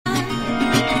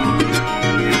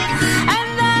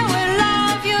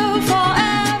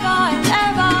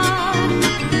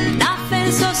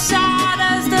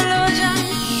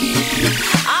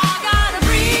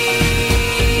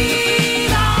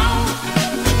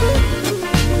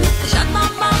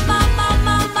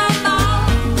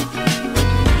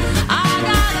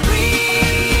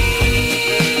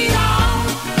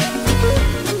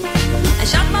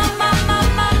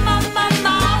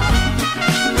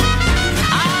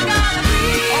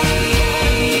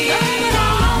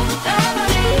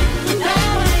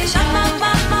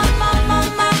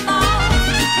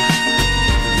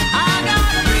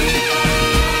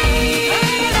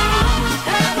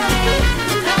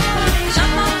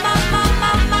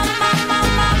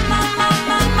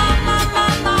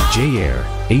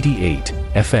88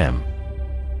 FM.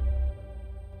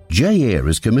 J-Air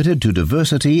is committed to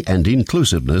diversity and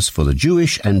inclusiveness for the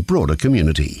Jewish and broader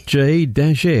community.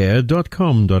 j-air.com.au.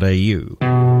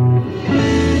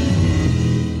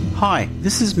 Hi,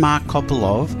 this is Mark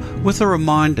Kopolov with a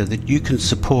reminder that you can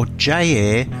support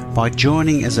J-Air by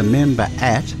joining as a member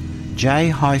at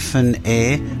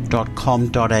j-air.com.au.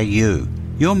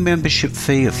 Your membership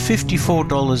fee of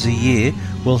 $54 a year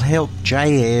will help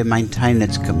J-Air maintain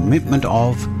its commitment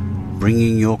of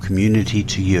bringing your community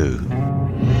to you.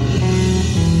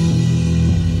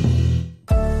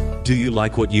 Do you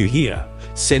like what you hear?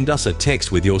 Send us a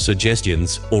text with your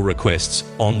suggestions or requests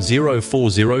on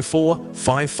 0404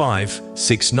 55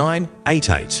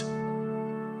 6988.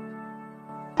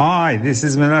 Hi, this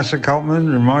is Menashe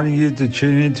Kaltman reminding you to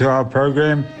tune into our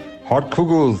program Hot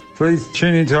Kugels. Please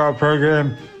tune into our program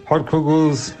Hot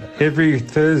Kugels every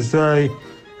Thursday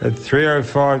at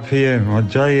 3:05 p.m. on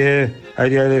J-Air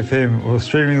 88 FM or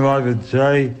streaming live at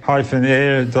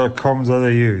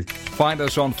j-air.com.au. Find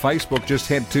us on Facebook. Just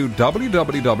head to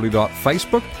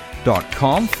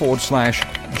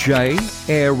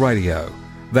www.facebook.com/J-Air Radio.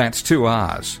 That's 2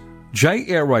 R's.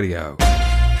 J-Air Radio.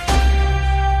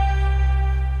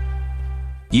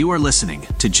 You are listening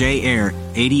to J-Air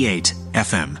 88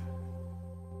 FM.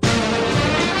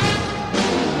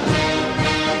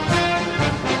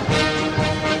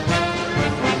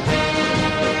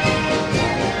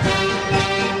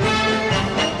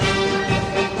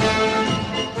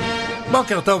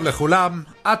 בוקר טוב לכולם,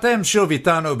 אתם שוב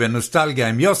איתנו בנוסטלגיה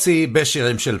עם יוסי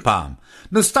בשירים של פעם.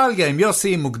 נוסטלגיה עם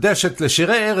יוסי מוקדשת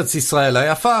לשירי ארץ ישראל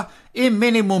היפה עם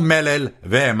מינימום מלל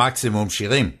ומקסימום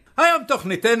שירים. היום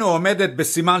תוכניתנו עומדת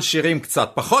בסימן שירים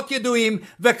קצת פחות ידועים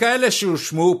וכאלה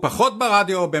שהושמעו פחות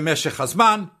ברדיו במשך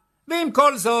הזמן, ועם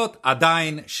כל זאת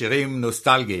עדיין שירים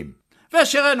נוסטלגיים.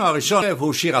 ושירנו הראשון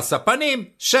הוא שיר הספנים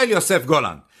של יוסף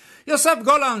גולנד. יוסף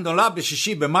גולנד נולד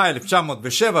ב6 במאי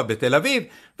 1907 בתל אביב,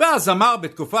 ואז זמר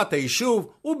בתקופת היישוב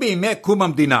ובימי קום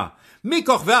המדינה,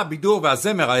 מכוכבי הבידור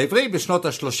והזמר העברי בשנות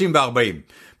ה-30 וה-40.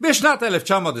 בשנת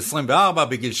 1924,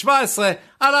 בגיל 17,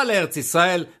 עלה לארץ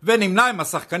ישראל ונמנה עם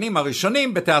השחקנים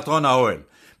הראשונים בתיאטרון האוהל.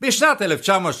 בשנת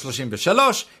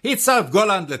 1933 הצטרף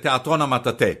גולנד לתיאטרון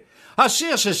המטאטה.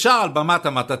 השיר ששר על במת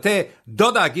המטאטה,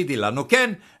 דודה הגידי לנו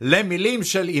כן, למילים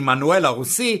של עמנואל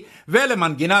הרוסי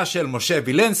ולמנגינה של משה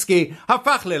וילנסקי,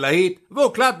 הפך ללהיט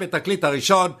והוקלט בתקליט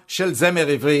הראשון של זמר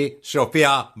עברי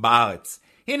שהופיע בארץ.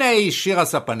 הנה היא שיר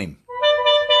הספנים.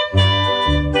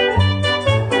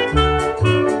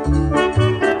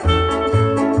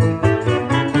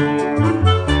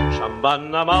 שם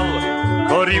בנמל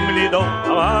קוראים לי דום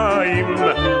המים,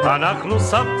 אנחנו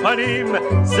ספנים,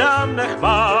 זה עם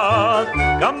נחמד,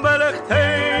 גם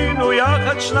בלכתנו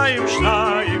יחד שניים,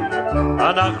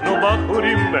 אנחנו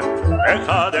בחורים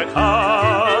אחד,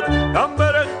 גם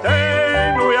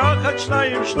בלכתנו יחד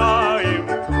שניים,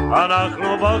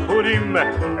 אנחנו בחורים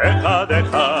אחד.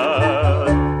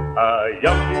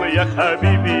 הים יא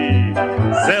חביבי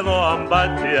זה לא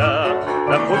אמבטיה,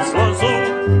 לחוץ לו זוג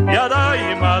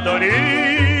ידיים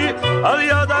אדוני, על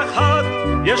יד אחת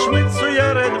יש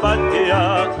מצוירת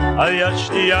בתיה, על יד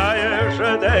שנייה יש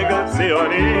דגל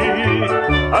ציוני,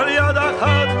 על יד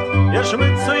אחת יש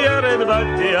מצוירת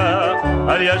בתיה,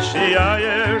 על יד שנייה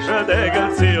יש דגל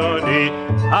ציוני.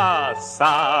 הספנים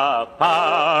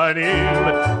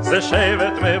זה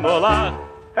שבט ממולח,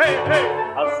 היי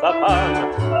הספן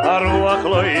הרוח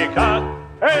לא ייקח,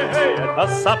 היי את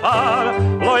הספן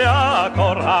לא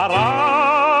יעקור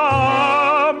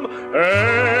הרם.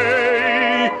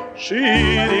 היי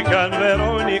שירי כאן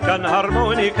ורוני כאן,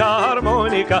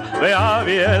 הרמוניקה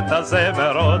ואבי את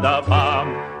הזמר עוד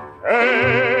הפעם.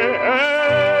 היי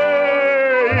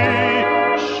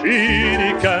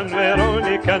שירי כאן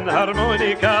ורוני כאן,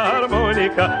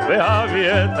 הרמוניקה ואבי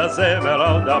את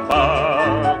הזמר עוד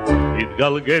הפעם.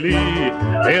 התגלגלי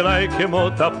אליי כמו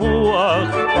תפוח,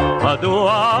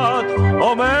 מדוע את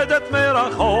עומדת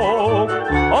מרחוק?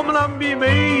 אמנם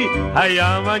בימי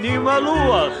הים אני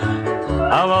מלוח,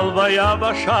 אבל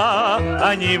ביבשה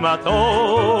אני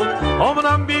מתוק.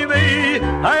 אמנם בימי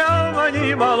הים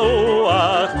אני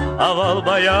מלוח, אבל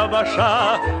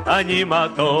ביבשה אני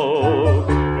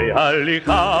מתוק.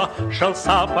 בהליכה של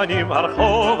ספנים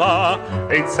הרחובה,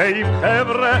 אצא עם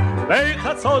חבר'ה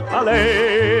בחצות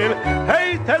הליל.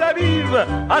 היי תל אביב,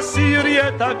 אסירי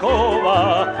את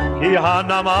הכובע, כי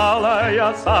הנמל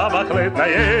יצא בך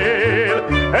לטייל.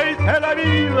 היי תל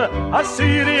אביב,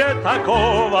 אסירי את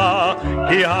הכובע,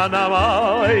 כי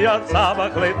הנמל יצא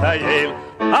בך לטייל.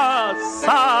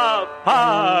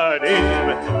 הספנים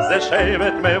זה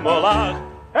שבט ממולח,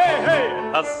 היי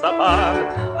הספן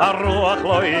הרוח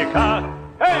לא ייקח,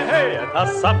 היי, את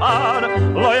הספר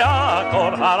לא יעקור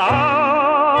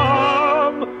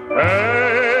הרם.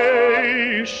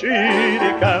 היי,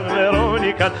 שירי כאן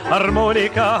ורוני כאן,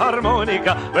 הרמוניקה,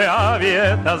 הרמוניקה, ואהבי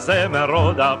את הזמר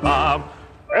עוד הפעם.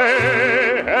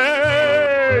 היי,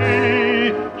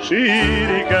 היי,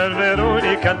 שירי כאן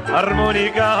ורוני כאן,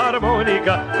 הרמוניקה,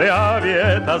 הרמוניקה, ואהבי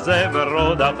את הזמר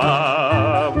עוד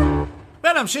הפעם.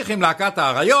 ונמשיך עם להקת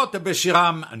האריות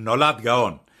בשירם נולד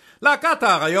גאון. להקת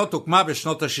האריות הוקמה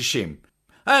בשנות ה-60.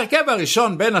 ההרכב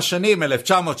הראשון בין השנים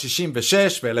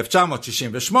 1966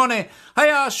 ו-1968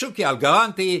 היה שוקי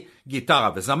אלגרנטי, גיטרה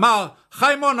וזמר,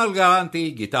 חיימון אלגרנטי,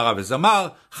 גיטרה וזמר,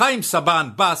 חיים סבן,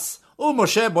 בס,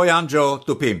 ומשה בויאנג'ו,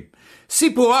 תופים.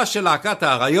 סיפורה של להקת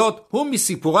האריות הוא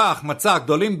מסיפורי ההחמצה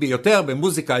הגדולים ביותר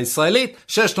במוזיקה הישראלית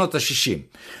של שנות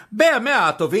ה-60. בימיה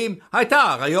הטובים הייתה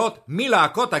האריות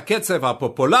מלהקות הקצב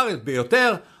הפופולרית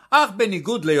ביותר, אך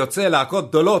בניגוד ליוצאי להקות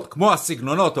גדולות כמו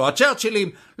הסגנונות או הצ'רצ'ילים,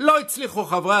 לא הצליחו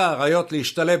חברי האריות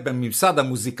להשתלב בממסד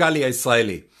המוזיקלי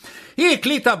הישראלי. היא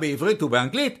הקליטה בעברית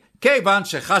ובאנגלית, כיוון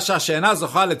שחשה שאינה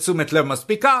זוכה לתשומת לב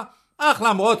מספיקה, אך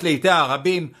למרות לעיתיה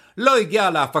הרבים לא הגיעה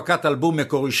להפקת אלבום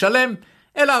מקורי שלם,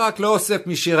 אלא רק לאוסף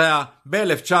משיריה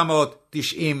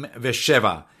ב-1997.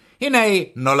 הנה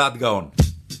נולד גאון.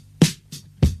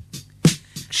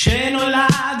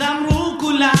 כשנולד אמרו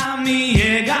כולם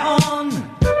יהיה גאון,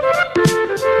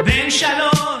 בן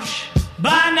 3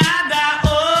 בנדאון,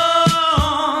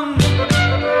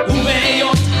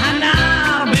 ובהיות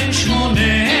הנער בן 8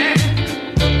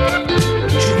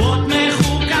 תשובות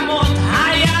מחוכמות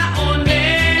היה עונה,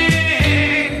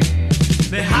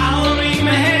 וההורים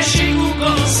השיקו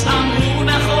כוס אמרו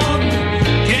נכון,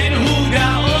 כן הוא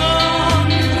גאון,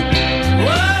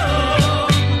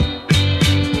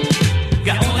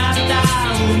 גאון אתה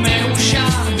הוא מאושר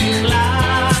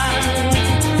בכלל,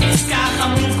 כך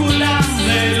אמרו כולם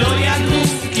ולא ידעו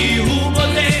כי הוא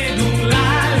בודד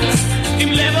ומלל,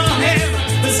 עם לב אוהב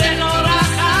וזה נורא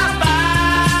חבל,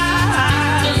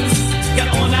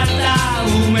 גאון אתה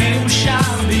הוא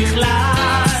מאושר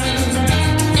בכלל,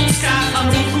 כך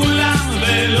אמרו כולם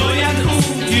ולא ידעו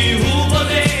כי הוא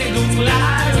בודד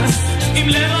ומלל, עם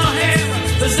לב אוהב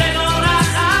וזה נורא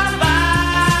חבל.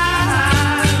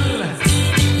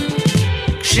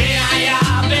 כשהיה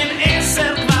בן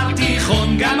 10 כבר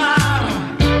תיכון גמר,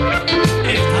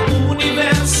 את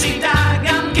האוניברסיטה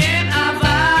גם כן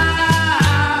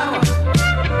עבר,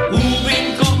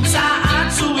 ובמקום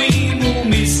צעצועים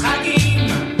ומשחקים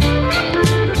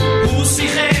הוא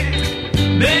שיחק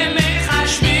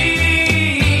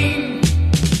במחשבים,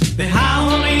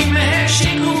 וההורים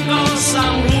השיקו כוס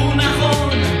אמרו נכון,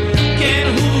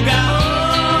 כן הוא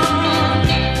גאון,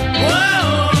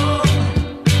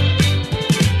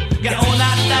 גאון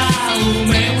אתה הוא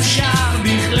מאושר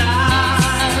בכלל.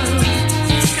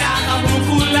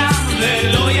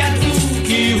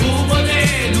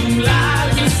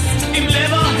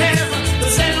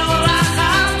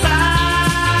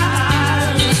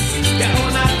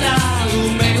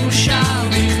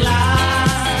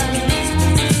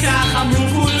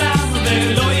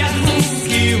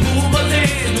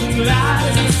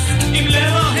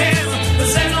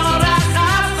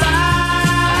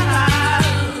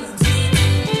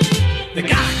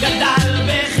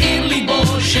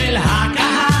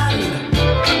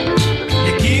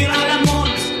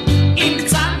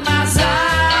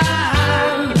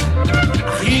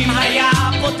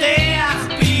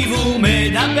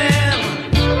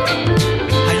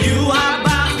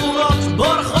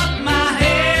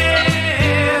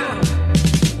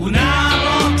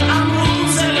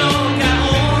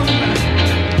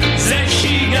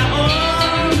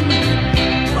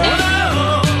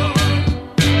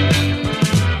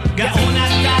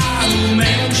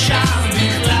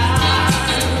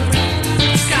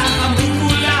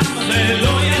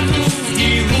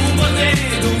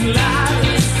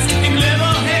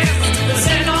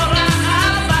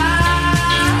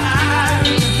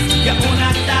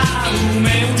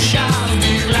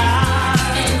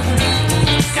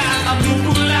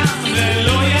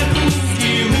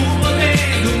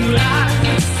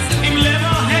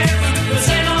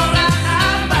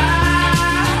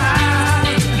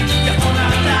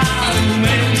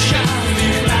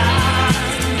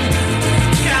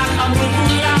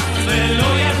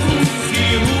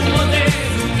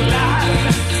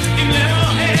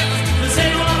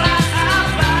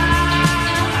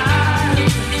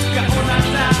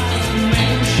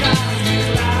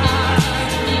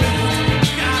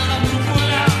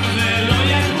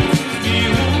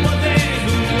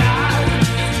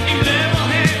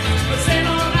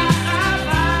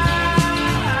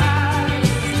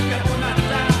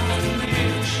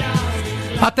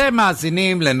 אתם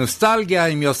מאזינים לנוסטלגיה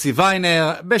עם יוסי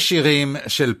ויינר בשירים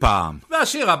של פעם.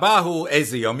 והשיר הבא הוא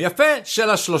איזה יום יפה של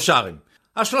השלושרים.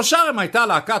 השלושרים הייתה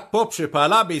להקת פופ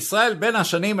שפעלה בישראל בין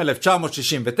השנים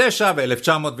 1969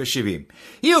 ו-1970.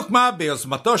 היא הוקמה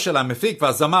ביוזמתו של המפיק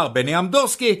והזמר בני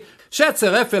אמדורסקי,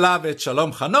 שצרף אליו את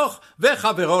שלום חנוך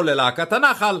וחברו ללהקת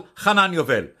הנחל חנן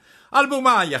יובל.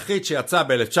 אלבומה היחיד שיצא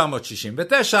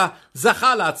ב-1969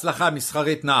 זכה להצלחה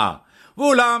מסחרית נאה.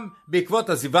 ואולם, בעקבות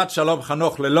עזיבת שלום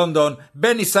חנוך ללונדון,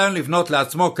 בניסיון לבנות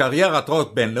לעצמו קריירת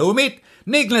רוק בינלאומית,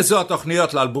 נגנזו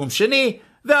התוכניות לאלבום שני,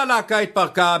 והלהקה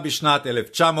התפרקה בשנת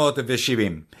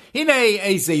 1970. הנה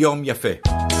איזה יום יפה.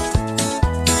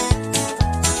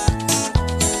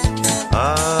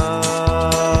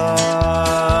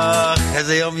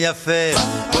 איזה יום יפה,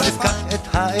 בוא נפקח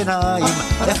את העיניים,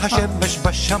 איך השמש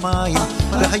בשמיים,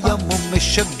 והים הוא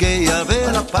משגע,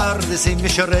 ולפרדסים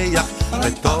יש ריח,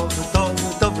 וטוב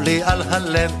טוב טוב לי על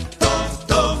הלב, טוב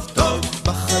טוב טוב.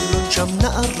 בחלון שם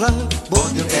נערה, בוא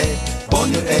נראה, בוא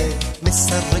נראה,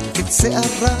 מסרקת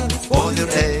שערה, בוא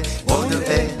נראה, בוא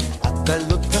נראה,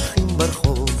 עגלות פרחים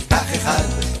ברחוב, קח אחד,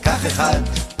 קח אחד,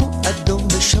 פה אדום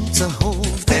ושם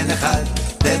צהוב, תן אחד,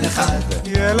 תן אחד.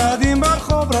 ילדים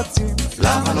ברחוב רצים,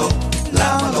 למה לא,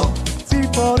 למה לא,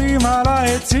 ציפורים על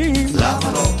העצים,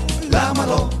 למה לא, למה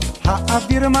לא,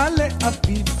 האוויר מלא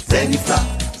אביב, זה נפלא,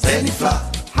 זה נפלא,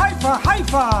 חיפה,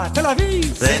 חיפה, תל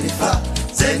אביב, זה נפלא,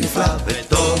 זה נפלא,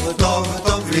 וטוב, טוב,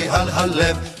 טוב לי על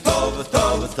הלב, טוב,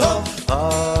 טוב, טוב.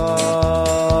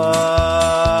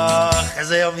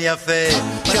 איזה יום יפה,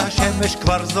 שהשמש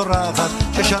כבר זורחת,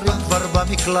 ששרים כבר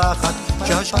במקלחת,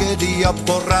 שהשקדיה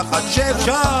פורחת,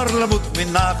 שאפשר למות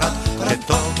מנחת,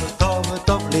 שטוב, טוב,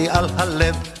 טוב לי על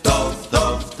הלב, טוב,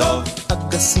 טוב, טוב.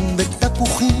 אגסים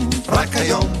ותפוחים, רק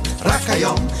היום, רק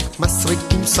היום,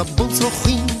 מסריקים סבון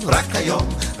צרוחים, רק היום,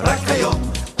 רק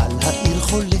היום, על העיר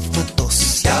חולף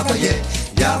מטוס, יביה,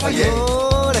 יביה,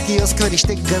 לקיוסק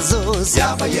ונשתה גזוז,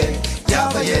 יביה,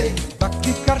 יביה,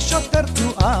 בכיכר שוטר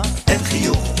תנועה, אין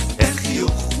חיוך, אין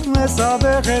חיוך,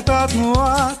 מסבך את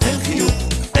התנועה, אין חיוך,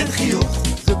 אין חיוך,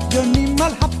 זוגנים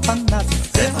על הפנס,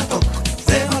 זה מתוק,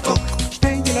 זה מתוק, שתי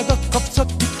ילדות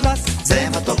קופצות בקלאס, זה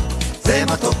מתוק, זה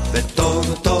מתוק,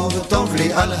 וטוב, טוב, טוב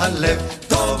לי על הלב,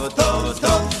 טוב, טוב,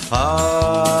 טוב.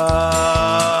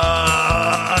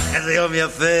 איזה יום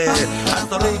יפה, אז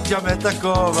תוריד שם את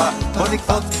הכובע, בוא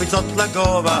נקפוץ פיצות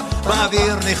לגובה,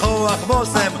 באוויר ניחוח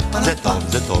בוסם, זה טוב,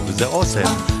 זה טוב, זה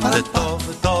אוסם, זה טוב,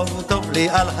 טוב, טוב לי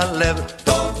על הלב,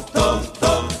 טוב, טוב,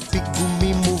 טוב.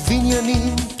 פיגומים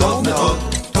ובניינים, טוב מאוד,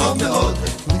 טוב מאוד,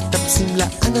 מטפסים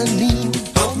לעננים,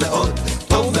 טוב מאוד,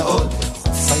 טוב מאוד,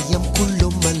 חוף הים כולו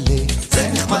מלא, זה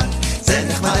נחמד, זה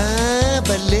נחמד,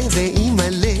 בלב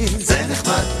ואימאלה, זה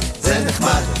נחמד, זה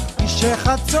נחמד. איש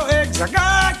אחד צועק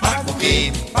זגג,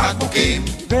 בקבוקים, בקבוקים,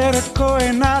 ורד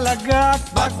כהן על הגג,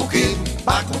 בקבוקים,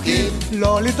 בקבוקים,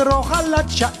 לא לדרוך על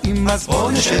הדשאים, אז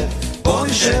בוא נשב, בוא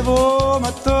נשב,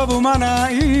 מה טוב ומה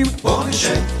נעים, בוא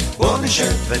נשב, בוא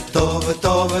נשב, וטוב,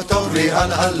 טוב, טוב לי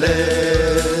על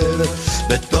הלב,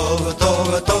 וטוב,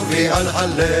 טוב, טוב לי על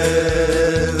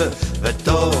הלב,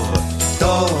 וטוב,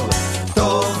 טוב,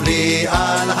 טוב לי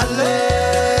על הלב.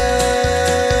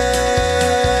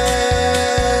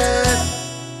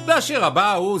 והשיר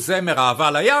הבא הוא זמר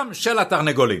אהבה לים של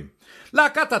התרנגולים.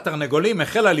 להקת התרנגולים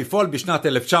החלה לפעול בשנת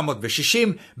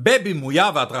 1960 בבימויה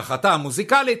והדרכתה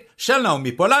המוזיקלית של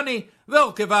נעמי פולני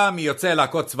והורכבה מיוצאי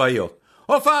להקות צבאיות.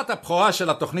 הופעת הבכורה של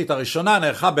התוכנית הראשונה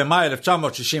נערכה במאי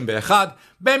 1961,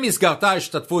 במסגרתה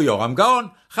השתתפו יורם גאון,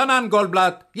 חנן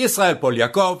גולדבלט, ישראל פול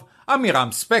יעקב,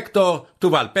 אמירם ספקטור,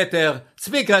 תובל פטר,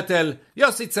 צבי גרטל,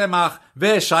 יוסי צמח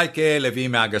ושייקה לוי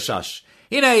מהגשש.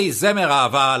 הנה זמר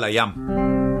אהבה לים.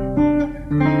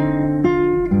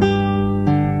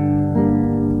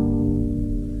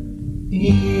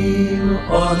 אם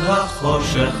עוד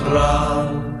החושך רב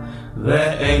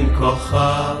ואין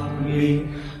כוכב לי,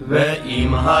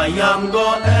 ואם הים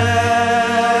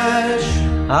גועש,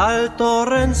 על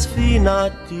תורן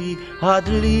ספינתי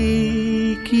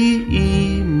הדליקי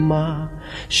אמא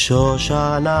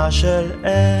שושנה של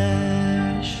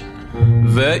אש.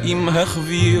 ואם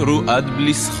החבירו עד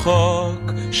בלי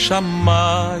שחוק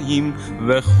שמיים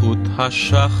וחוט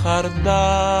השחר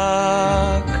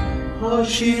דק,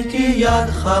 הושיטי יד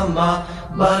חמה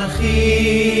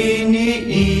ברכיני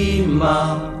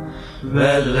אמא,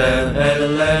 ולב אל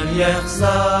לב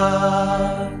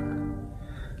יחזק.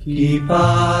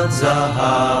 כיפת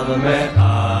זהב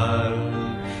מעל,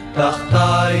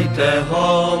 תחתי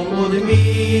תהום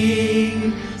ודמי,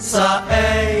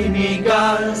 סעני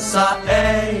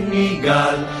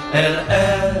גל אל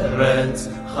ארץ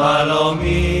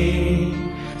חלומי,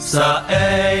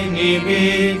 סעני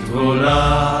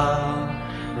בתבונה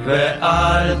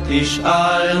ואל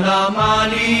תשאל נמה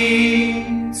לי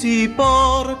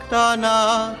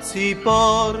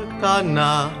ציפור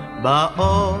קטנה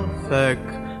באופק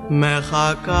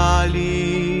מחכה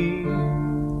לי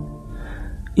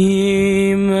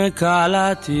אם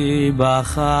קלעתי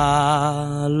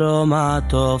בחלום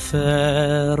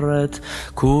התופרת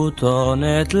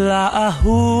כותונת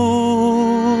לאהוב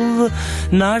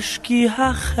נשקי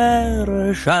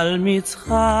החרש על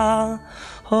מצחה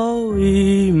הו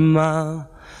אמא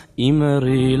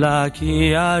אמרי לה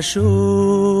כי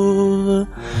אשוב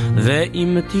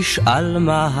ואם תשאל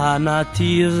מה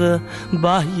הנתיב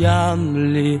בים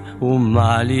לי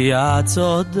ומה לי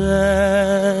הצודד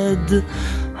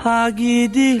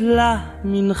הגידי לה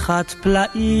מנחת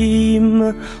פלאים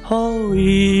הו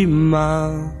אמא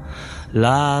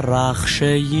לרך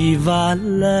שיוולד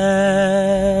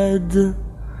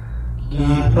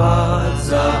כיפת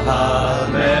זהב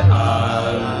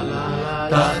מעל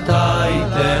תחתי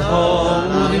תהום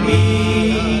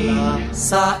ודמי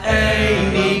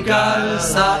סעני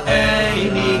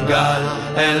גל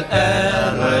אל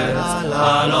ארץ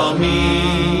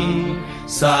חלומי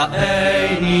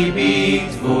סעני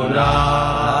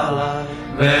בתבונה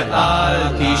ואל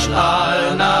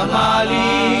תשאל נמה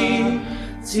לי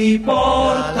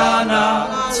ציפור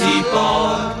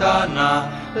קטנה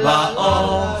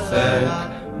באופק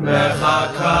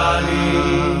מחכה לי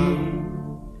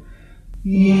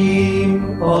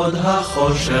אם עוד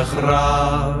החושך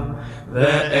רב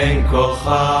ואין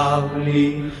כוכב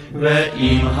לי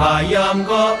ואם הים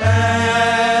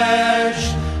גועש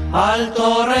אל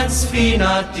תורד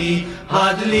ספינתי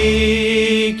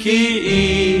הדליקי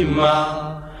אמא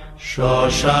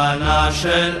שושנה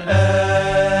של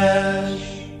אש.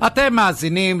 אתם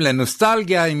מאזינים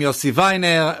לנוסטלגיה עם יוסי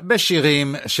ויינר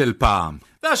בשירים של פעם.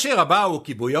 והשיר הבא הוא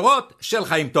כיבוי אורות של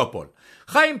חיים טופול.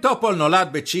 חיים טופול נולד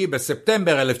ב-9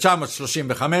 בספטמבר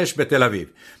 1935 בתל אביב.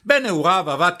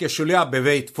 בנעוריו עבד כשוליה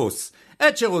בבית דפוס.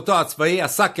 את שירותו הצבאי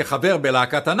עסק כחבר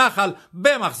בלהקת הנחל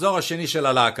במחזור השני של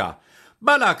הלהקה.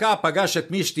 בלהקה פגש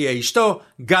את מי שתהיה אשתו,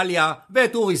 גליה,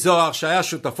 ואת אורי זוהר שהיה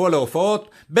שותפו להופעות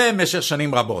במשך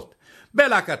שנים רבות.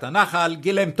 בלהקת הנחל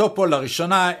גילם טופול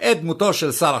לראשונה את דמותו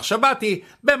של סלח שבתי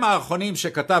במערכונים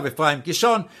שכתב אפרים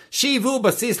קישון שהיוו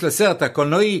בסיס לסרט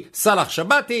הקולנועי סלח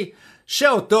שבתי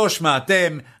שאותו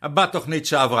שמעתם בתוכנית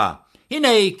שעברה. הנה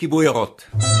כיבוי אורות.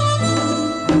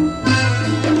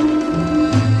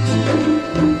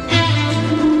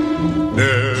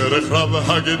 דרך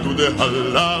רב הגדוד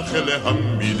הלך אל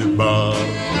המדבר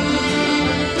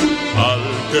על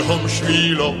תהום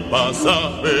שבילו פסח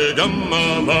וגם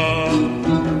עבר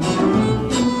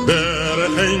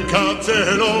דרך אין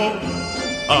קצה לו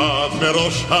עד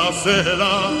מראש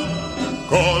הסלע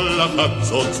כל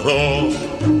החצוצרו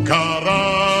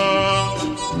קרה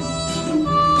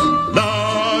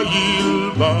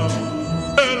לילבה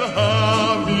אל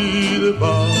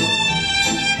המדבר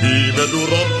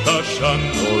במדורות עשן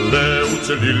עולה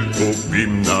וצליל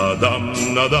קופים נדם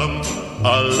נדם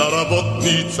על הרבות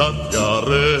ניצת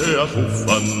ירח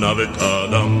ופנה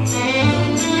וקדם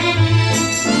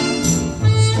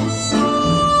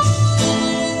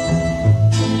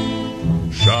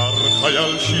שר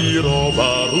חייל שירו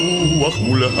ברוח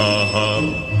מול ההר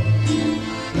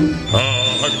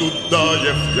הגדוד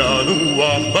עייף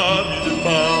ינוח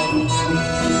במדבר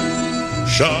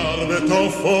שר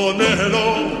וטוף עונה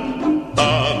לו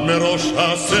עד מראש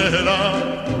הסלע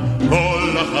כל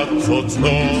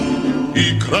החצוצרו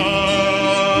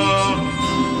יקרא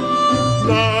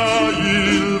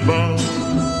לילבה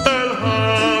אל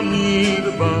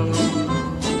המדבר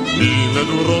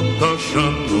ממדורות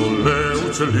עשן עולה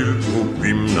וצליל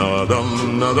קופים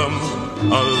נדם נדם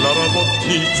על הרבות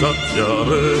ניצת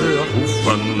ירח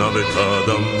ופנה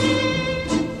וקדם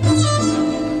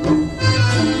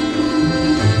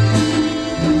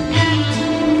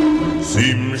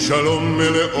שים שלום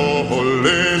מלאו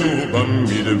הולנו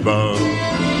במדבר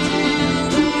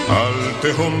על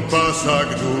תהום פסק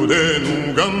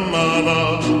גדודנו גם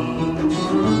עבר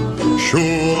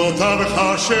שורותיו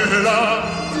חשלה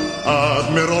עד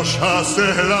מראש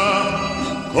הסלע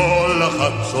כל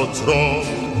החצוצרו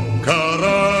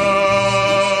קרה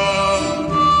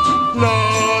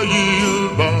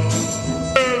לילבה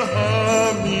אל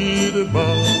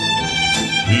המדבר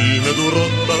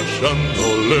מדורות עשן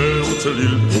עולה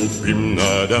וצליל קופים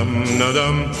נדם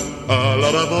נדם על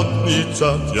הרבות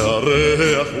ניצת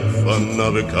ירח ופנה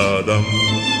וקדם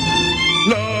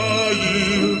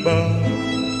לילבה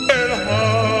אל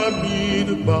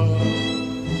המדבר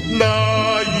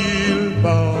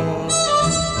לילבה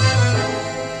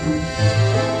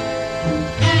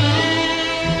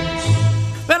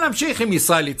ונמשיך עם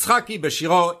ישראל יצחקי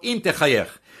בשירו אם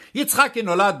תחייך. יצחקי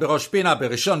נולד בראש פינה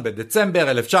בראשון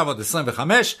בדצמבר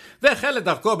 1925 והחל את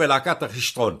דרכו בלהקת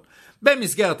החשטרון.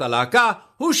 במסגרת הלהקה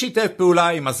הוא שיתף פעולה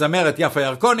עם הזמרת יפה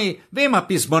ירקוני ועם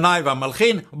הפזמונאי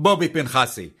והמלחין בובי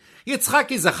פנחסי.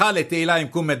 יצחקי זכה לתהילה עם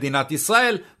קום מדינת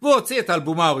ישראל והוא הוציא את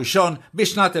אלבומו הראשון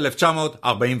בשנת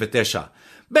 1949.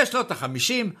 בשנות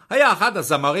ה-50 היה אחד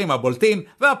הזמרים הבולטים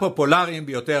והפופולריים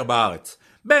ביותר בארץ.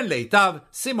 בין ליטיו,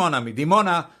 סימונה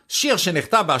מדימונה, שיר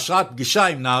שנכתב בהשראת פגישה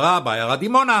עם נערה בעיירה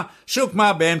דימונה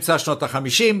שהוקמה באמצע שנות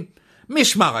ה-50,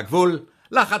 משמר הגבול,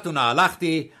 לחתונה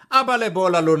הלכתי, אבא לבוא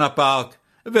ללונה פארק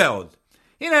ועוד.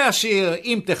 הנה השיר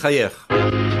אם תחייך.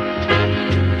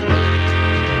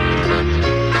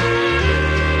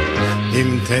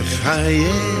 אם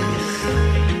תחייך,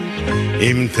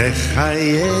 אם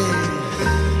תחייך,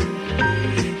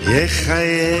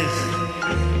 יחייך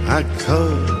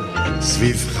הכל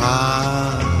סביבך,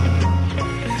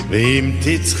 ואם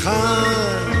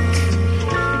תצחק,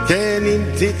 כן אם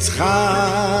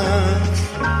תצחק,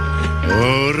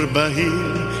 אור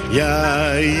בהיר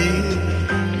יאיר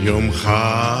יומך,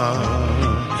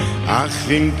 אך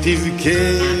אם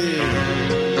תבכה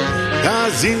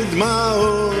תזיל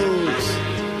דמעות,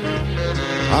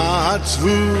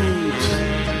 העצבות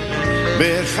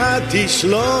בך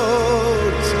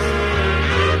תשלוט,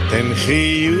 תן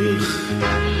חיוך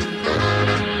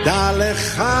דע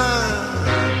לך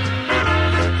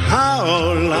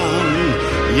העולם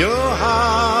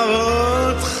יאהב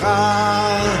אותך,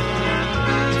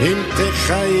 אם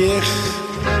תחייך,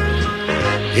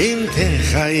 אם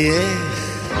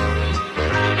תחייך,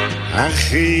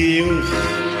 החיוך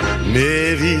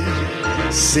מביא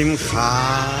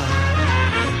שמחה,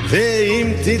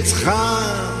 ואם תצחק,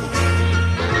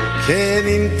 כן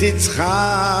אם תצחק,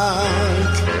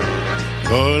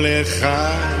 כל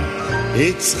אחד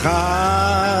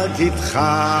יצחק איתך,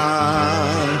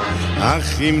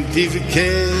 אך אם תבכה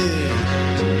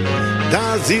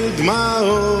תזיל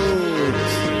דמעות,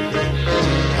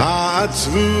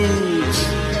 העצבות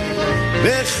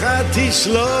בך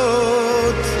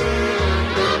תשלוט,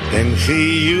 תן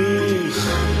חיוך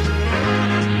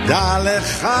דע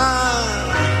לך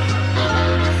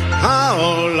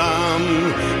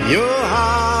העולם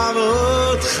יאהב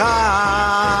אותך.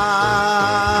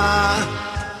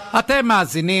 אתם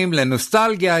מאזינים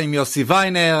לנוסטלגיה עם יוסי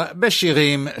ויינר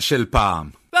בשירים של פעם.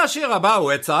 והשיר הבא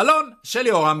הוא עץ האלון של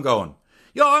יורם גאון.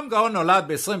 יורם גאון נולד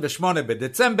ב-28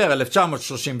 בדצמבר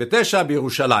 1939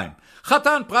 בירושלים.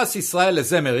 חתן פרס ישראל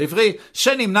לזמר עברי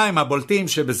שנמנה עם הבולטים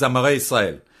שבזמרי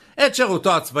ישראל. את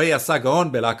שירותו הצבאי עשה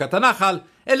גאון בלהקת הנחל,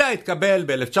 אליה התקבל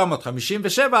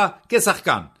ב-1957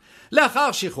 כשחקן.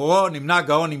 לאחר שחרורו נמנה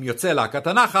גאון עם יוצא להקת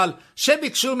הנחל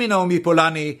שביקשו מנעמי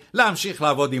פולני להמשיך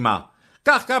לעבוד עמה.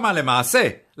 כך קמה למעשה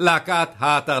להקת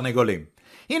התרנגולים.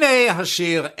 הנה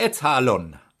השיר עץ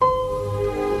האלון.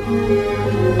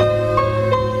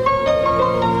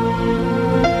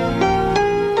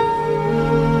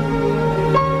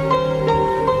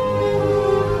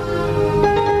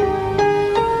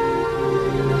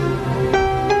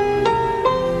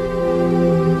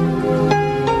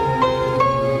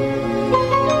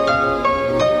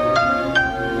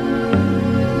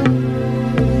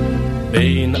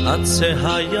 בין עצי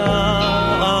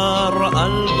היער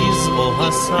על גזעו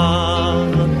הסר,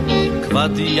 כבד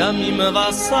ימים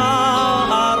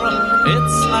וסער,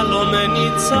 עץ אלון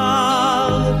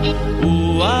ניצר.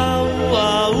 וואה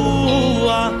וואה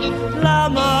וואה,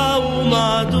 למה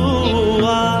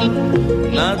ומדוע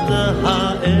נד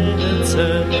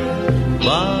העצב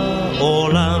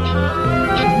בעולם?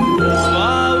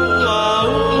 וואה וואה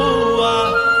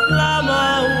וואה,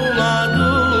 למה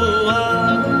ומדוע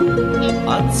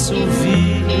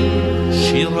עצובים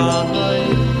שיריי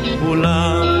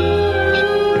כולם?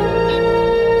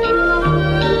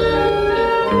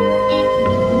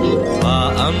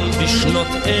 פעם בשנות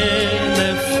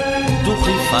 1000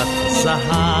 דוכיפת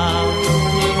זהב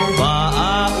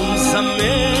באה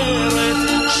ומזמרת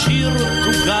שיר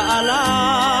תוגה עליו.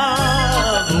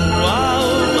 וואו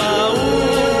וואו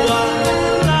וואו,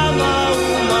 למה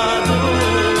ומדוע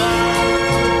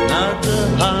נד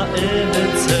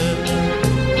העצב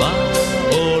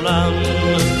בעולם?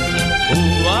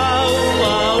 וואו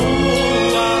וואו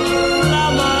וואו,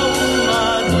 למה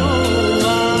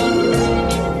ומדוע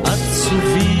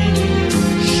עצובים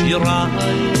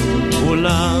שיריי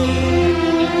כולם?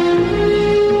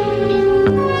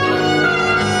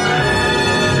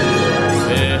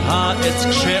 והעץ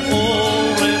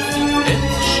כשעורף את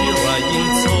שיריי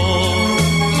ינצור,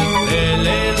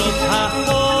 ללילות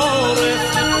החורף,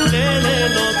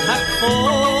 ללילות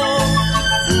הכפור.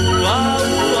 וואו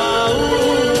וואו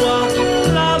וואו,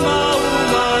 למה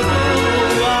ומדוע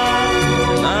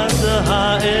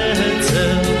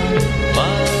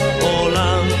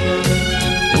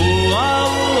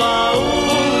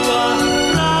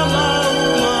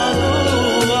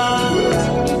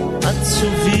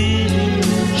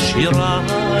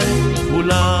שיריי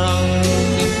כולם.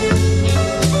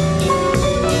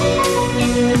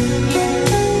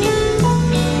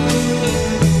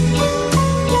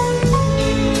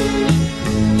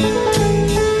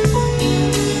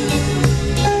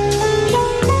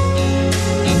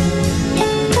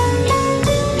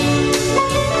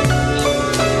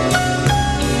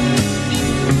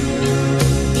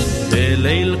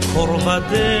 בליל קור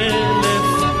ודלת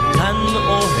כאן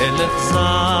אוהל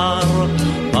אכזר,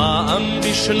 פעם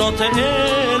בשנות 1000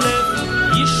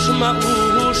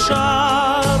 ישמעו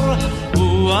שר,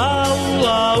 וואה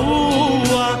וואה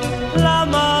וואה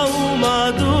למה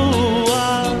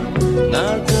ומדוע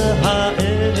נד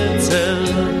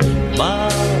העצב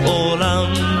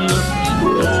בעולם,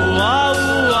 וואה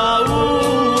וואה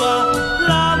וואה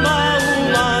למה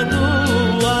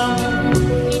ומדוע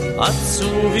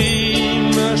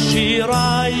עצובים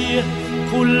שיריי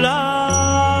כולם.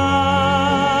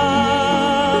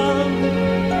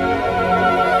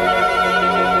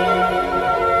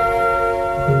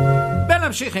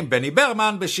 ונמשיך עם בני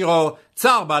ברמן בשירו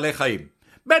צער בעלי חיים.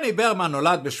 בני ברמן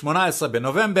נולד ב-18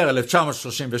 בנובמבר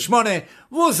 1938,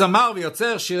 והוא זמר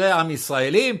ויוצר שירי עם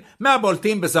ישראלים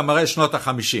מהבולטים בזמרי שנות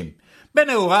ה-50.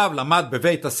 בנעוריו למד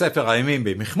בבית הספר הימים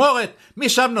במכמורת,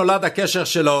 משם נולד הקשר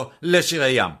שלו לשירי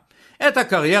ים. את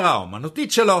הקריירה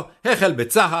האומנותית שלו החל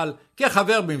בצהל,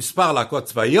 כחבר במספר להקות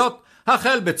צבאיות,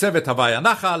 החל בצוות הוואי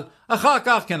הנחל, אחר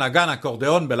כך כנגן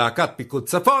אקורדיאון בלהקת פיקוד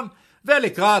צפון,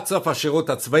 ולקראת סוף השירות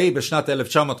הצבאי בשנת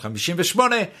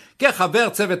 1958 כחבר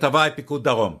צוות הוואי פיקוד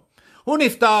דרום. הוא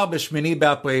נפטר ב8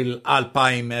 באפריל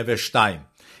 2002.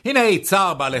 הנה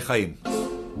צער בעלי חיים.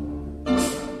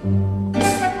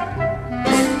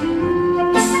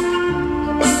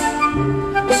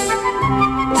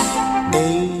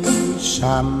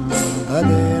 שם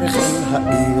בדרך אל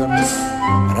העיר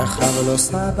רכב לו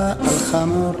סבא על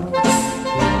חמור,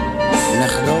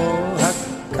 נכדו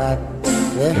הקט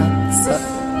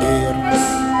והצעיר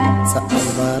צעד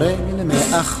ברגל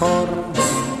מאחור.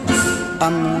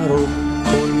 אמרו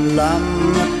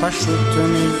כולם פשוט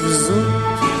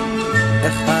נבזות,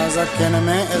 איך הזקן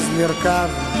מעז לרכב,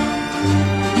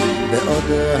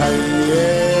 בעוד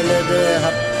הילד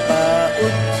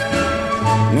הפעוט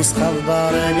נסחב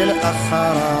ברגל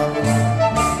אחריו.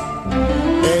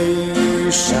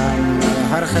 אי שם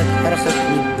הרחק הרחק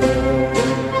מפה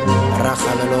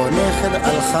רחב לו נכד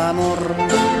על חמור,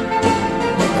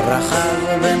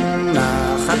 רחב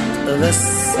בנחת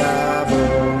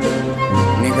וסבור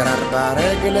נגרר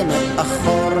ברגל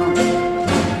מאחור.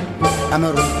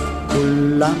 אמרו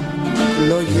כולם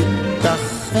לא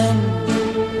ייתכן,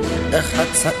 איך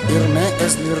הצעיר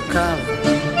מעז לרכב,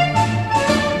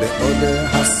 בעוד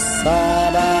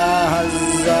הסבא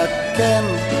הזקן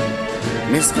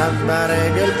נסחב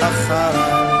ברגל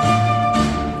אחריו.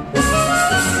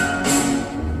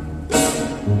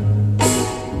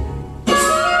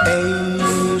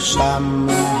 אי שם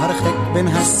הרחק בין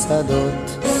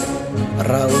השדות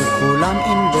ראו כולם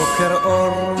עם בוקר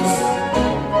אור,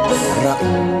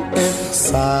 ראו איך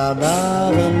סבא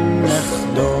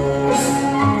ונכדו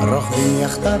רוכבים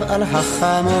יחדיו על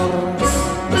החמור.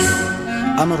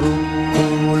 אמרו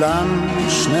כולם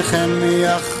שניכם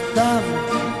יחדיו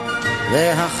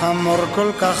והחמור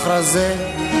כל כך רזה,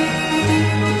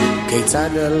 כיצד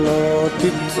לא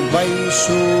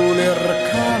תתביישו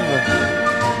לרכב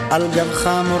על גב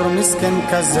חמור מסכן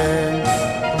כזה.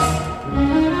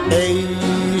 אי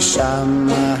שם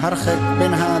הרחק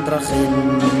בין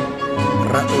הדרכים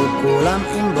ראו כולם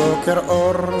עם בוקר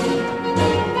אור,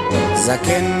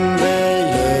 זקן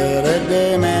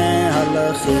וילד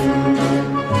מהלכים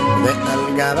ועל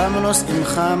גבם נושאים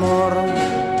חמור.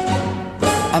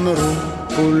 אמרו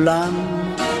כולם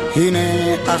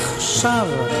הנה עכשיו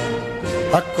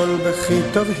הכל בכי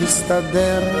טוב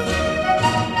הסתדר,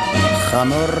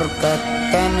 חמור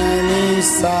קטן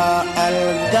ניסה על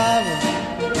גב,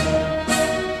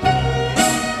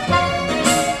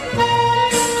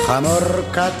 חמור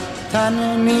קטן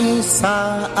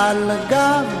ניסה על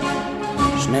גב,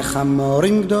 שני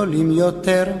חמורים גדולים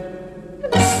יותר.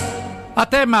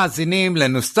 אתם מאזינים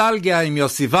לנוסטלגיה עם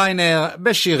יוסי ויינר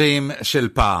בשירים של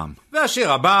פעם.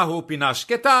 והשיר הבא הוא פינה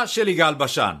שקטה של יגאל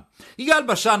בשן. יגאל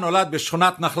בשן נולד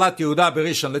בשכונת נחלת יהודה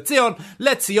בראשון לציון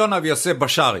לציונה ויוסף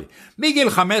בשרי. בגיל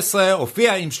 15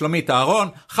 הופיע עם שלומית אהרון,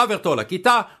 חברתו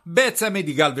לכיתה, בצמד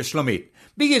יגאל ושלומית.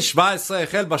 בגיל 17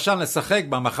 החל בשן לשחק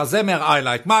במחזמר I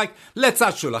Like Mike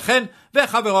לצד שולחן,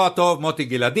 וחברו הטוב מוטי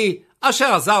גלעדי,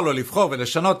 אשר עזר לו לבחור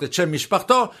ולשנות את שם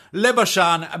משפחתו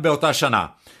לבשן באותה שנה.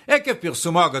 עקב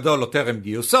פרסומו הגדול או טרם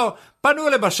גיוסו, פנו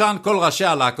לבשן כל ראשי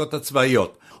הלהקות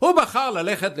הצבאיות. הוא בחר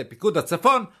ללכת לפיקוד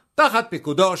הצפון תחת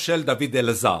פיקודו של דוד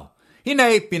אלעזר. הנה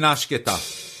פינה שקטה.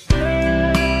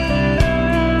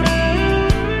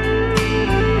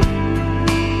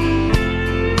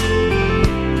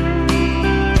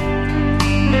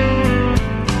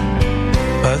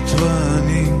 את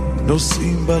ואני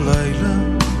נוסעים בלילה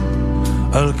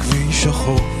על כביש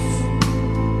החוף,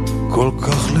 כל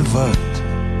כך לבד.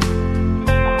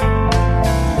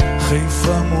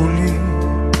 חיפה מולי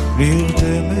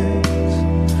נרדמת,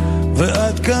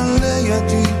 ואת כאן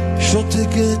לידי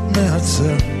שותקת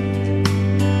מהצד.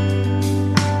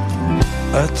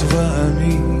 את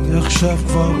ואני עכשיו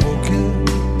כבר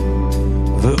בוקר,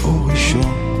 ואור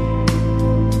ראשון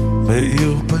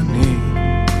מאיר פנים.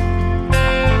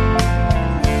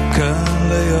 כאן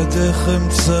לידך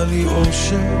אמצא לי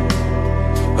אושר,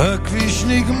 הכביש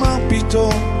נגמר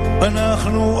פתאום,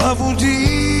 אנחנו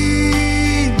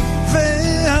אבודים,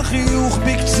 והחיוך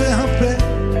בקצה הפה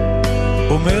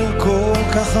אומר כל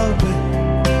כך הרבה,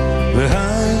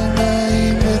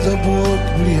 והעיניים מדברות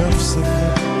בלי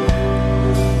הפסקה,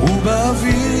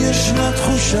 ובאוויר ישנה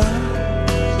תחושה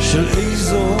של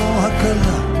איזו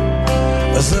הקלה.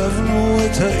 עזבנו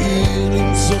את העיר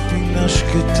למצוא פינה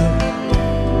שקטה,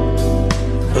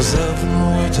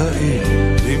 עזבנו את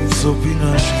העיר למצוא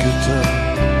פינה שקטה.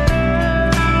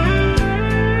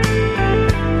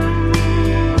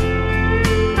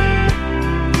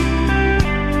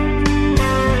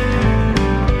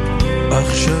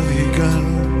 עכשיו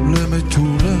הגענו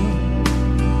למטולה,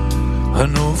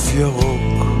 הנוף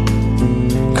ירוק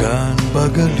כאן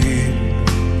בגליל,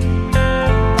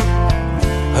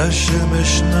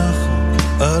 השמש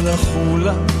נחת על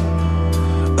החולה,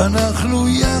 אנחנו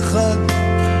יחד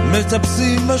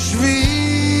מטפסים בשביל,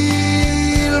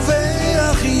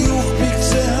 והחיוך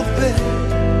בקצה הפה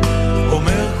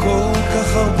אומר כל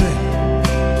כך הרבה,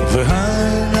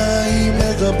 והעיניים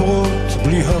מדברות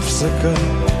בלי הפסקה,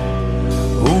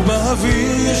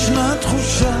 ובאוויר ישנה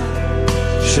תחושה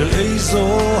של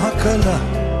איזו הקלה.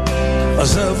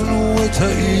 עזבנו את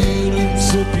העיר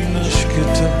למצוא פינה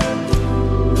שקטה,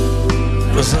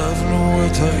 עזבנו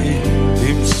את העיר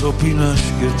למצוא פינה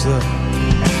שקטה.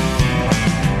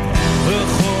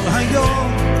 וכל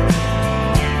היום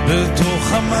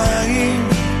בתוך המים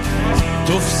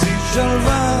תופסי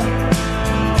שלווה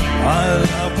על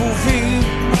הבובים,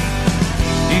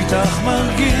 איתך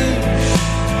מרגיש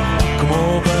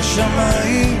כמו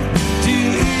בשמיים,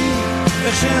 תראי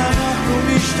איך שאנחנו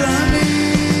משתנים,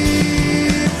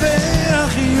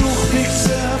 והחיוך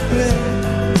בקצה הפה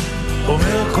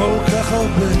אומר כל כך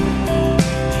הרבה,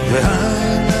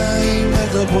 והעיניים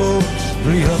מדברות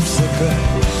בלי הפסקה,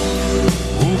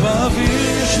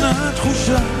 ובאוויר ישנה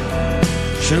תחושה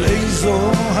של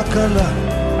איזו הקלה.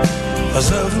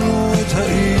 עזבנו את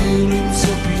העיר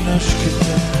למצוא פינה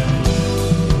שקטה,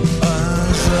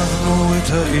 עזבנו את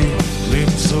העיר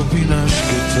למצוא פינה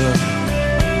שקטה.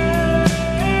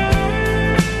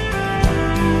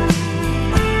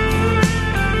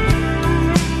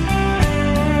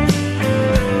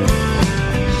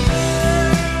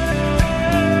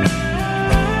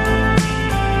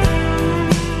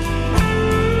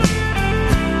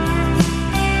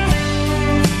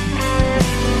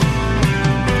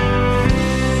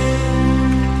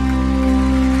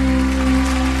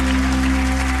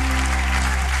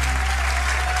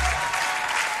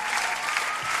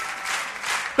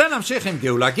 נמשיך עם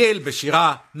גאולה גיל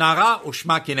בשירה נערה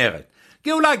ושמה כנרת.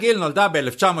 גאולה גיל נולדה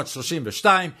ב-1932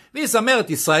 והיא זמרת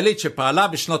ישראלית שפעלה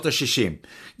בשנות ה-60.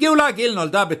 גאולה גיל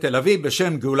נולדה בתל אביב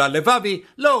בשם גאולה לבבי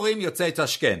להורים יוצאי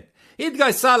תשכנת. היא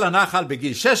התגייסה לנחל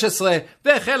בגיל 16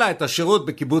 והחלה את השירות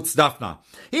בקיבוץ דפנה.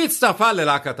 היא הצטרפה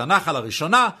ללהקת הנחל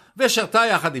הראשונה ושרתה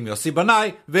יחד עם יוסי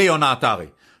בנאי ויונה עטרי.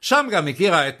 שם גם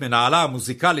הכירה את מנהלה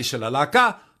המוזיקלי של הלהקה,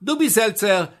 דובי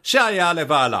זלצר, שהיה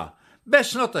לבעלה.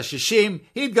 בשנות ה-60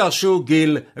 התגרשו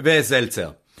גיל וזלצר.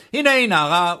 הנה היא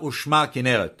נערה ושמה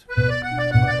כנרת.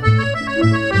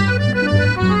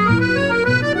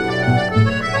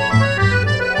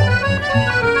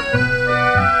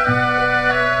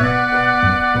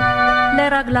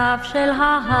 לרגליו של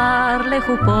ההר,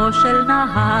 לחופו של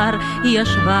נהר, היא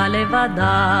ישבה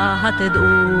לבדה, התדעו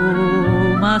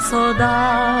מה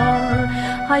סודה.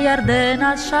 הירדן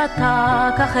אז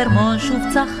שתק, החרמון שוב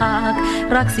צחק,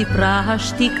 רק סיפרה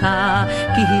השתיקה,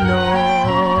 כי היא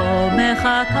לא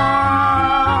מחכה.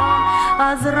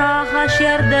 אז רחש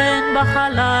ירדן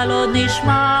בחלל עוד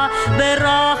נשמע,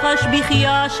 ורחש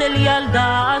בחייה של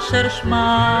ילדה אשר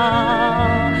שמה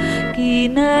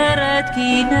כנרת,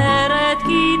 כנרת,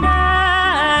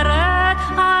 כנרת,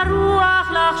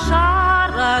 הרוח לך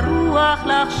שר, הרוח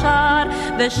לך שר,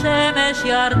 ושמש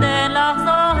ירדן לך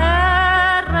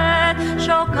זוהרת,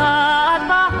 שוקעת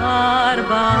בהר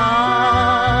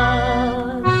בהר.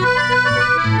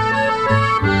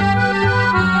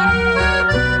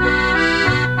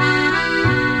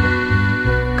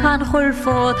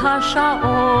 חולפות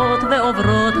השעות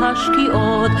ועוברות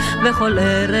השקיעות, וכל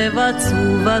ערב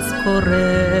עצוב אז קורא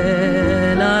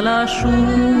לה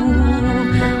לשוב.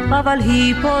 אבל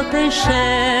היא פה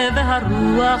תשב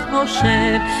והרוח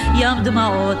נושב, ים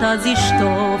דמעות אז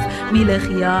ישטוף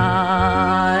מלחיה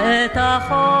את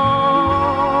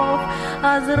החוף.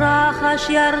 אז רחש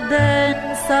ירדן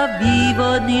סביב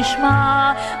עוד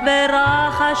נשמע,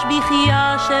 ורחש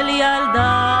בחייה של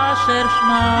ילדה אשר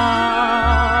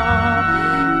שמה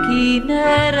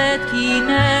כנרת,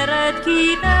 כנרת,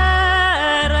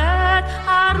 כנרת,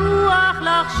 הרוח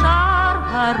לך שר,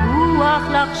 הרוח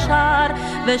לך שר,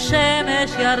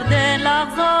 ושמש ירדן לך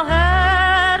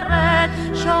זוהרת,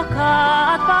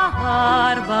 שוקעת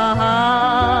בהר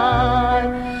בהר.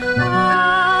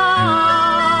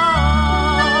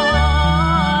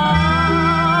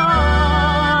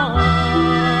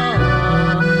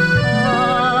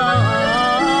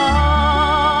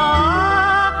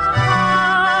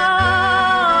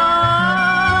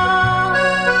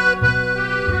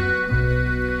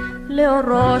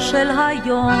 לאורו של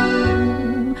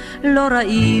היום לא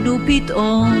ראינו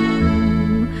פתאום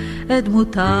את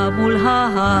דמותה מול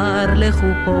ההר,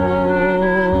 לחופו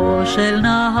של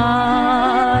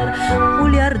נהר,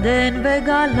 מול ירדן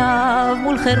וגליו,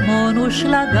 מול חרמון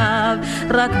ושלגיו,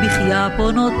 רק בחייה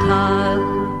פה נותר,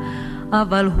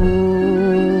 אבל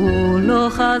הוא לא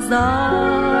חזר.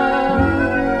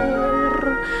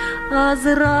 אז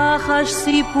רחש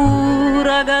סיפור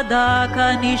אגדה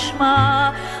כאן נשמע,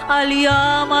 על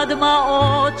ים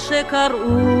הדמעות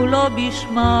שקראו לו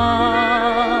בשמה.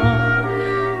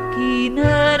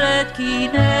 כנרת,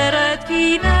 כנרת,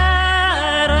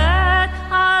 כנרת,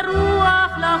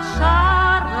 הרוח לך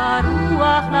שר,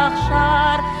 הרוח לך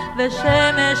שר,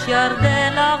 ושמש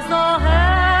ירדן לך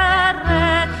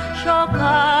זוהרת,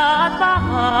 שוקעת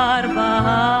בהר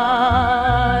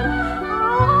בהר.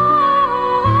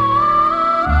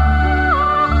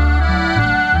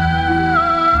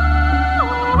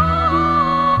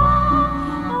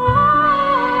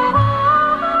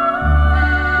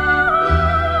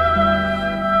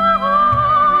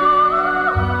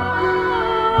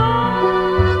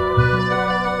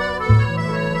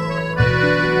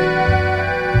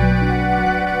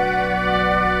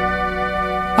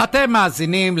 אתם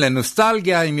מאזינים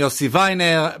לנוסטלגיה עם יוסי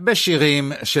ויינר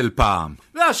בשירים של פעם.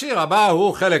 והשיר הבא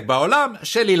הוא חלק בעולם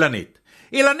של אילנית.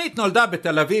 אילנית נולדה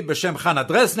בתל אביב בשם חנה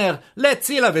דרזנר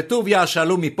לצילה וטוביה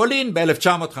שעלו מפולין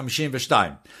ב-1952.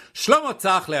 שלמה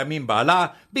צח לימים בעלה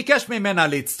ביקש ממנה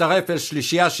להצטרף אל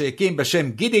שלישייה שהקים בשם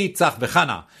גידי, צח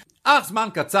וחנה. אך זמן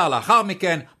קצר לאחר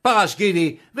מכן פרש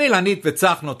גידי ואילנית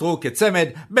וצח נותרו כצמד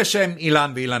בשם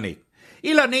אילן ואילנית.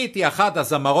 אילנית היא אחת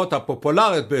הזמרות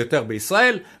הפופולריות ביותר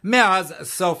בישראל מאז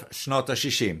סוף שנות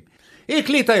ה-60. היא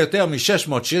הקליטה יותר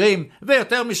מ-600 שירים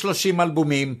ויותר מ-30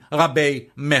 אלבומים רבי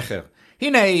מחר.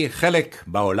 הנה היא חלק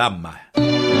בעולם.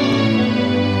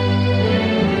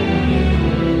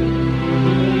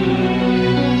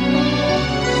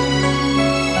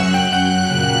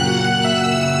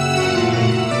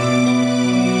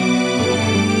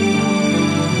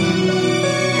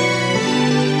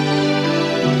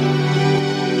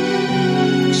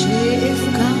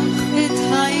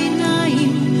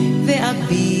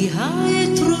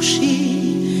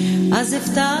 אז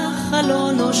אפתח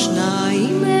חלון או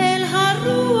שניים אל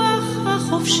הרוח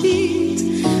החופשית,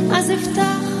 אז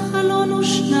אפתח חלון או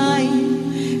שניים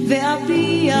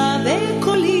ואביע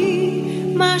בקולי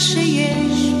מה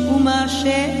שיש ומה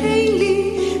שאין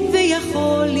לי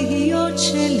ויכול להיות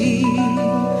שלי.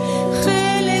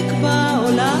 חלק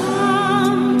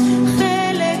בעולם,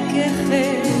 חלק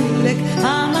כחלק,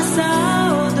 המסע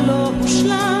עוד לא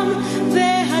מושלם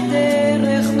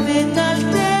והדרך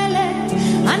מטלטלת.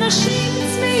 אנשים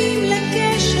צמאים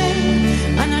לקשר,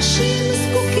 אנשים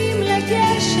זקוקים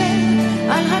לקשר,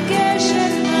 על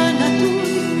הקשר הנתון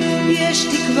יש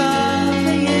תקווה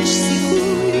ויש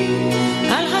סיכוי,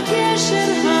 על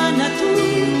הקשר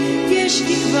הנתון יש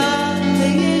תקווה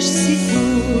ויש סיכוי.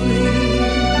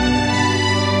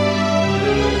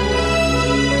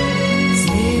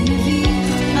 זה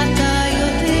מביך, אתה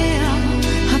יודע,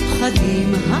 הפחדים,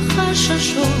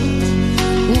 החששות,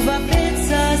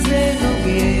 ובפצע זה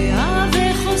נוגע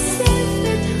וחושף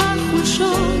את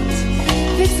החולשות,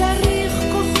 וצריך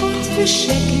כוחות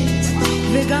ושקט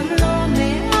וגם לא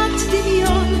מעט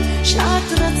דמיון,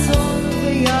 שעת רצון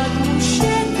ויד מושטת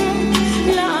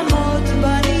לעמוד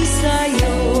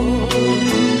בניסיון.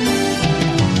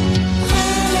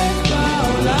 חלק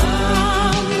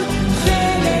בעולם,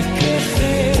 חלק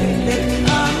כחלק,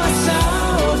 המסע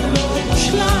עוד לא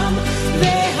מושלם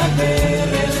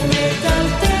והדרך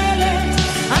מטלטלת.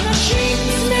 אנשים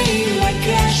צמאים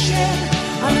לקשר,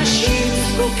 אנשים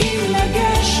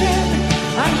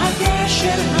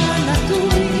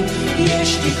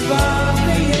תקווה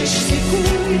ויש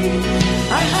סיכוי,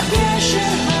 על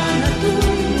הגשר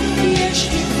הנטוי יש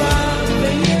תקווה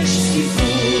ויש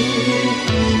סיכוי.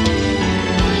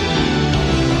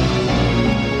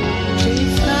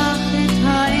 כשנפתח את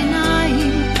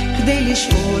העיניים כדי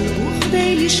לשאול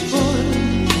וכדי לשקול,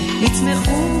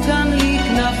 יצמחו גם לי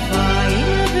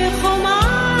כנפיים וחומה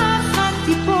אחת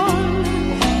תיפול.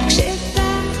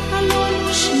 כשאפתח חלון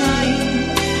ושניים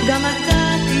גם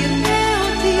אתה תראה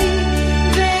אותי,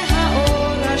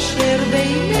 והאור אשר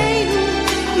בינינו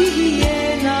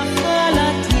יהיה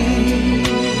נחלתי.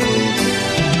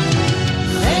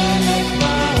 חלק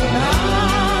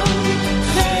בעולם,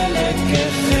 חלק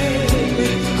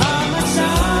כחלק,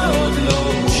 המצע עוד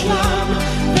לא מושלם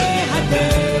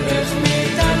והדרך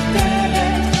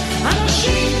מטלטלת.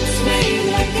 אנשים צמאים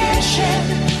לגשר,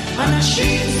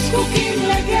 אנשים זקוקים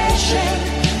לגשר,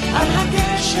 על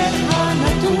הגשר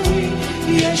הנטוי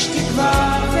יש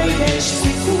תקווה ויש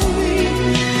סיכוי,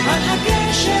 על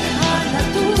הגשר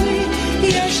הנטוי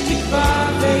יש תקווה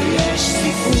ויש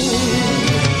סיכוי.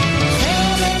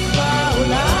 חלק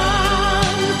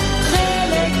בעולם,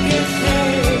 חלק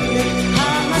כחלק,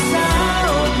 המסע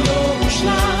עוד לא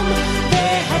מושלם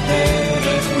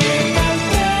והדרך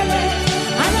מטלטלת.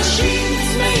 אנשים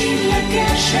צמאים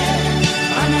לגשר,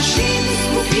 אנשים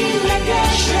זקוקים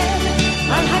לגשר,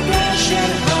 על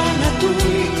הגשר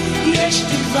הנטוי יש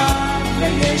תקווה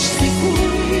ויש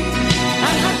סיכוי,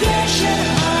 על הגשר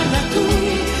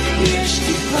הנטוי יש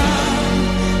תקווה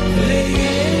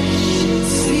ויש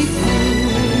סיכוי.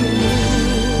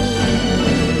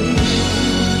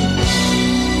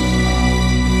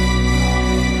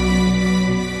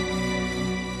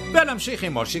 ונמשיך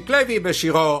עם אושיק לוי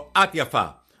בשירו את יפה.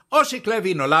 אושיק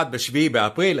לוי נולד ב7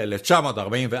 באפריל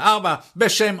 1944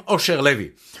 בשם אושר לוי.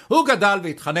 הוא גדל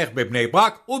והתחנך בבני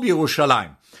ברק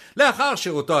ובירושלים. לאחר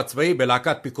שירותו הצבאי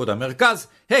בלהקת פיקוד המרכז,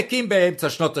 הקים באמצע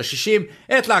שנות ה-60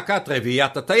 את להקת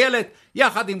רביעיית הטיילת,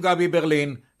 יחד עם גבי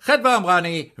ברלין, חדווה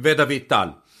אמרני ודוד טל.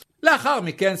 לאחר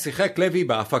מכן שיחק לוי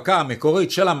בהפקה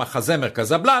המקורית של המחזמר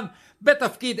קזבלן,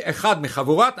 בתפקיד אחד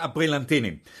מחבורת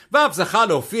הברילנטינים, ואף זכה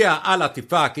להופיע על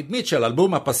עטיפה הקדמית של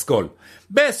אלבום הפסקול.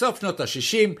 בסוף שנות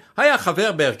ה-60 היה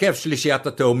חבר בהרכב שלישיית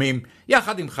התאומים,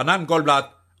 יחד עם חנן גולדבלט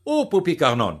ופופי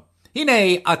קרנון. הנה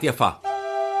את יפה.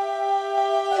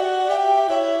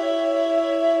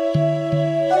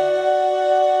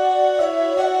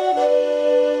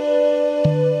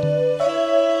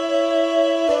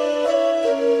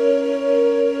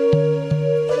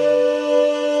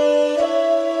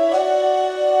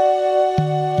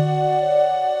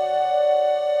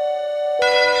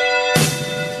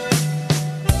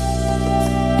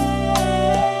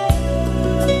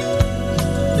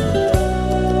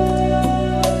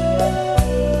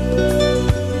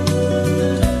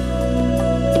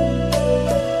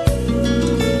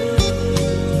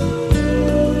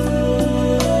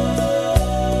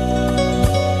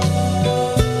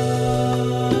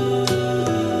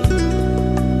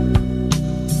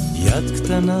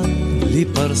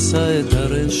 פרסה את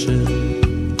הרשת,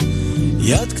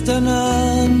 יד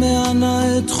קטנה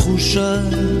מענה את תחושה,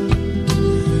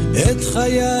 את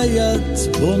חיי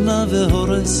את בונה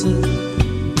והורסת,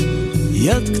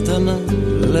 יד קטנה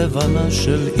לבנה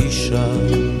של אישה.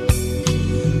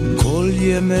 כל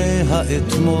ימי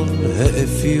האתמול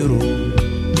האפירו,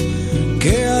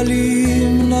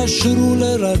 קהלים נשרו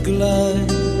לרגלי,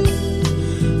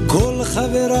 כל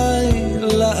חבריי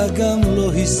לאגם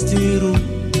לא הסתירו,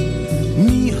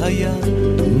 מי היה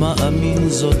מאמין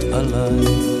זאת עליי.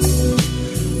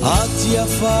 את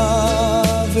יפה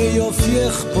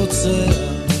ויופייך פוצע,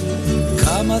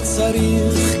 כמה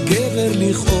צריך גבר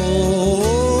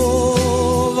לכאוב.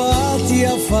 את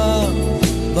יפה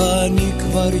ואני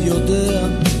כבר יודע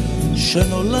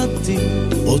שנולדתי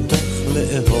אותך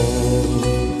לאהוב.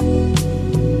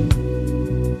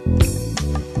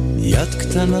 יד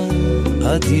קטנה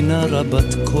עדינה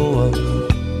רבת כוח,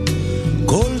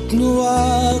 כל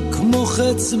תנועה כמו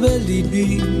חץ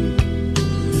בליבי,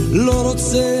 לא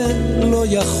רוצה, לא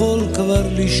יכול כבר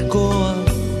לשקוע.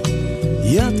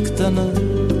 יד קטנה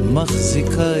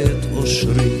מחזיקה את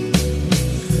אושרי.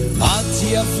 את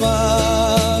יפה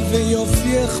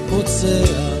ויופייך פוצע,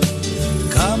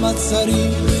 כמה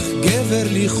צריך גבר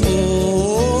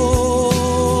לכאוב.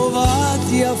 את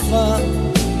יפה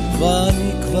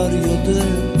ואני כבר יודע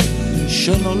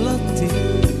שנולדתי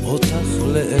אותך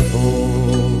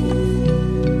לאהוב.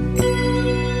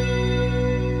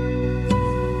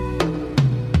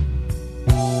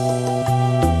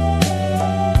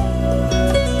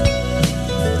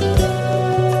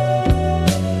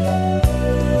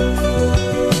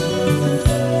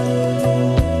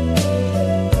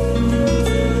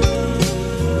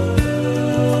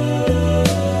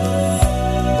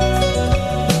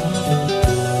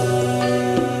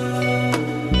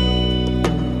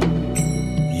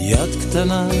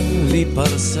 קטנה לי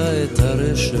פרסה את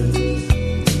הרשת,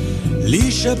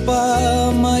 לי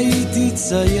שפעם הייתי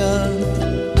צייד,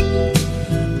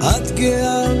 את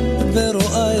גאה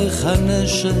ורואה איך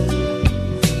הנשק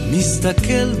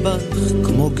מסתכל בך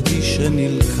כמו גדי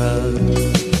שנלכד.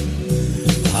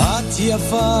 את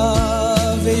יפה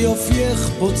ויופייך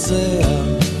פוצע,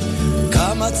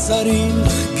 כמה צריך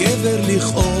גבר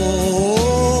לכאוב.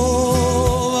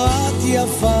 את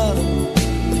יפה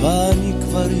ואני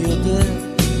כבר יודע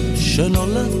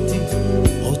שנולדתי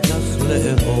אותך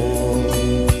לאהוב,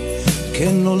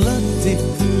 כן נולדתי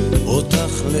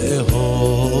אותך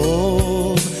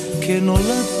לאהוב, כן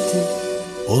נולדתי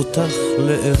אותך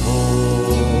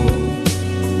לאהוב.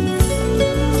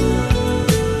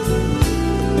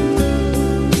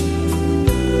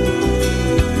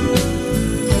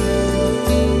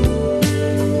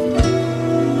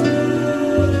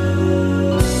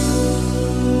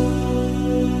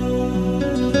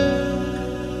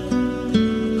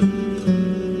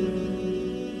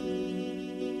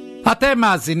 אתם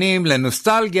מאזינים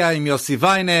לנוסטלגיה עם יוסי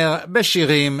ויינר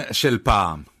בשירים של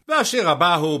פעם. והשיר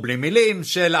הבא הוא בלי מילים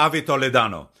של אבי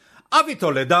טולדנו. אבי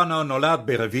טולדנו נולד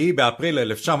ב4 באפריל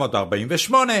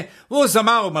 1948, והוא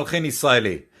זמר ומלחין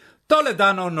ישראלי.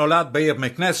 טולדנו נולד בעיר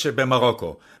מקנס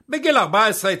שבמרוקו. בגיל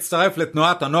 14 הצטרף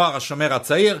לתנועת הנוער השומר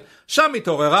הצעיר, שם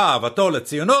התעוררה אהבתו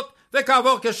לציונות,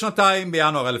 וכעבור כשנתיים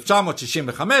בינואר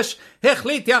 1965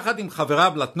 החליט יחד עם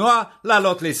חבריו לתנועה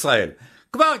לעלות לישראל.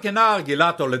 כבר כנער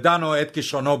גילה טולדנו את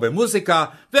כישרונו במוזיקה,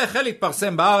 והחל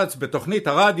להתפרסם בארץ בתוכנית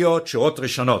הרדיו שורות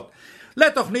ראשונות.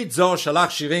 לתוכנית זו שלח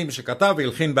שירים שכתב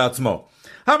והלחין בעצמו.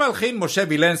 המלחין משה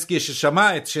וילנסקי,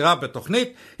 ששמע את שיריו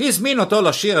בתוכנית, הזמין אותו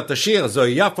לשיר את השיר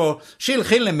זוהי יפו,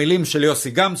 שהלחין למילים של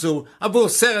יוסי גמזו עבור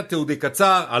סרט תיעודי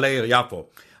קצר על העיר יפו.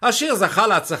 השיר זכה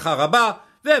להצלחה רבה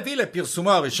והביא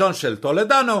לפרסומו הראשון של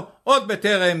טולדנו עוד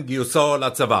בטרם גיוסו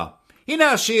לצבא.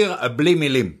 הנה השיר בלי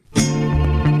מילים.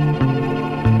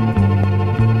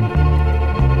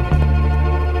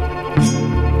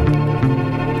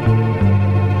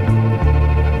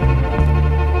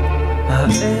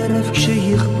 הערב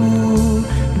כשיחבו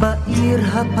בעיר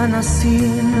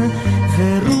הפנסים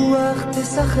ורוח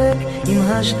תשחק עם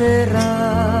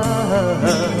השדרה,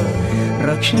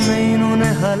 רק שנינו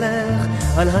נהלך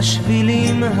על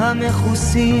השבילים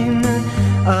המחוסים,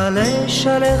 עלי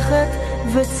שלכת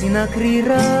וצינה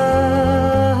קרירה,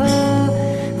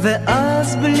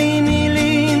 ואז בלי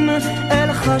מילים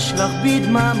אלחש לך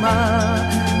בדממה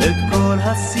את כל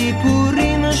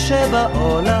הסיפורים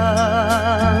שבעולם,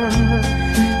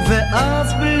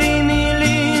 ואז בלי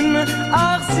מילים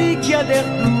אחזיק ידך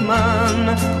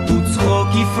דומן וצחוק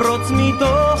יפרוץ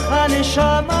מתוך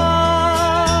הנשמה.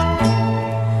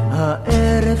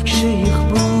 הערב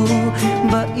כשיחבו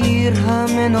בעיר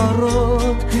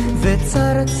המנורות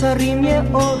וצרצרים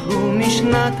יאורו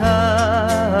משנתם,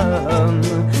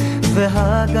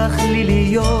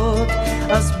 והגחליליות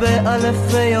אז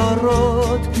באלפי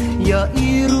אורות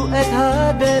יאירו את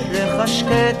הדרך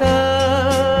השקטה,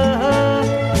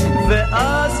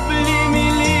 ואז בלי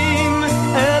מילים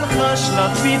אלחש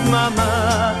לך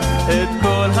בדממה את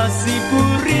כל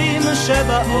הסיפורים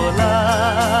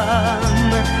שבעולם,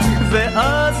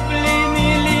 ואז בלי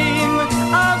מילים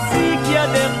אחזיק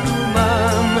ידך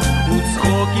דומם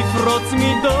וצחוק יפרוץ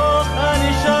מתוך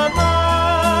הנשמה.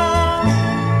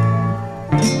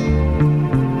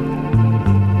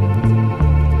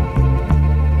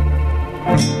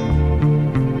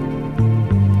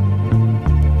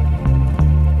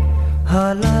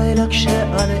 הלילה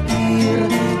כשעל עיר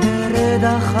תרד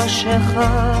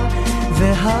החשכה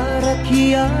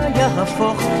והרקיע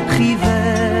יהפוך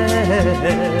חיוור,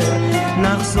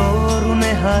 נחזור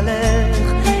ונהלך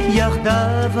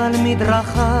יחדיו על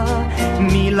מדרכה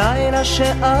מלילה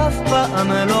שאף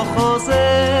פעם לא חוזר,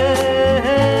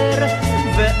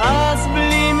 ואז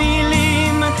בלי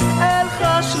מילים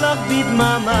אלחש לך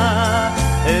בדממה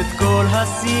את כל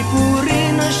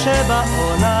הסיפורים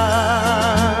שבעולם,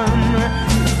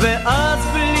 ואז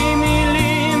בלי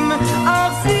מילים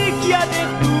אחזיק ידך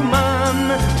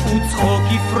דומם וצחוק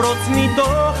יפרוץ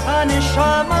מתוך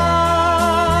הנשמה,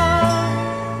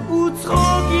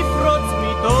 וצחוק יפרוץ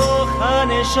מתוך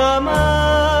הנשמה.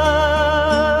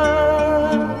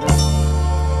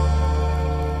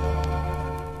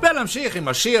 ונמשיך עם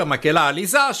השיר מקהלה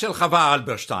עליזה של חווה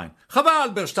אלברשטיין. חווה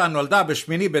אלברשטיין נולדה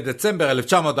ב8 בדצמבר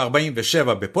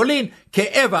 1947 בפולין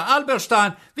כאווה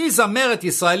אלברשטיין, והיא זמרת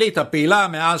ישראלית הפעילה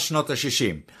מאז שנות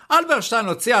ה-60. אלברשטיין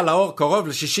הוציאה לאור קרוב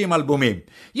ל-60 אלבומים.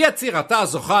 יצירתה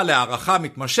זוכה להערכה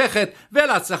מתמשכת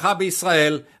ולהצלחה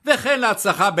בישראל, וכן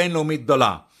להצלחה בינלאומית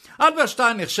גדולה.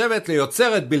 אלברשטיין נחשבת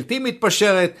ליוצרת בלתי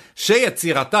מתפשרת,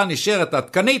 שיצירתה נשארת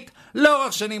עדכנית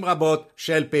לאורך שנים רבות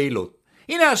של פעילות.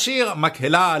 הנה השיר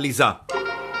מקהלה עליזה.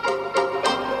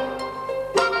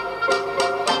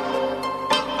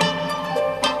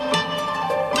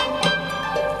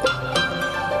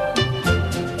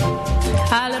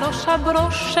 על ראש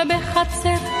הברוש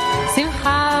שבחצר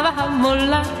שמחה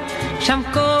והמולה, שם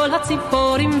כל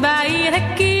הציפורים בעיר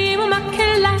הקימו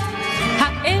מקהלה.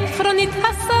 האפרונית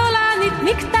הסולנית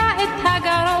נקטה את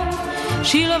הגרון,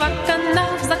 שילבה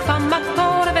כנף זקפה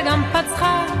מקור וגם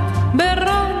פצחה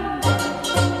ברון.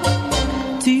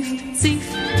 ציף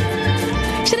ציף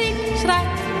שריק שרק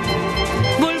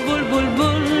בול בול בול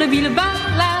בול בלבל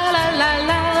לה לה לה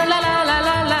לה לה לה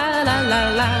לה לה לה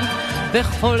לה לה,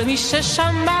 וכל מי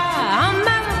ששמע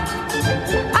אמר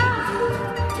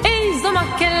איזו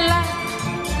מקהלה.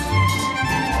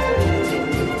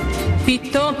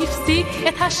 פתאום הפסיק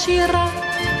את השירה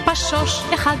פשוש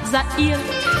אחד זעיר,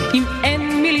 אם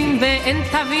אין מילים ואין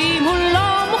תווים הוא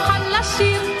לא מוכן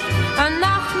לשיר.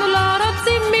 אנחנו לא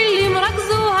רוצים מילים, רק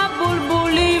זו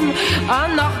הבולבולים,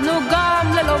 אנחנו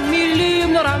גם ללא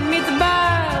מילים נורא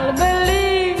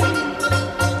מתבלבלים.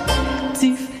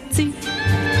 ציף ציף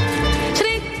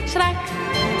שריק שרק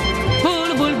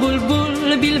בול בול בול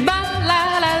בול בלבל לה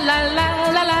לה לה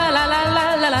לה לה לה לה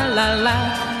לה לה לה לה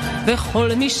לה, וכל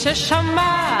מי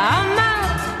ששמע אמר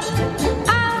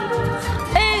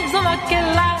איזו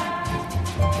מקהלה.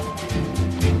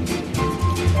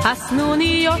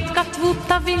 הסנוניות כתבו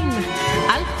תווים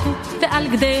על חוט ועל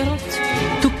גדרות,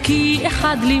 תוקי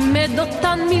אחד לימד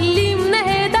אותן מילים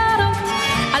נהדרות.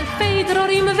 אלפי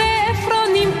דרורים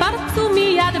ואפרונים פרצו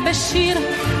מיד בשיר,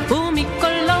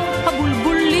 ומקולו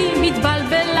הבולבולים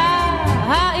התבלבלה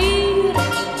העיר.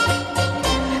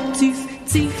 ציף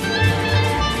ציף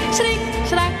שריק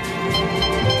שרק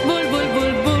בול בול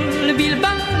בול בול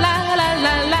בלבל לה לה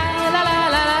לה לה לה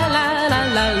לה לה לה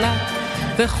לה לה,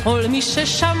 וכל מי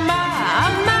ששמע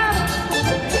אמר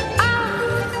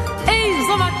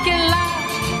איזו מקהלה.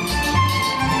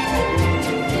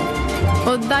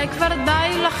 עוד די כבר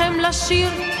די לכם לשיר,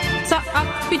 צעק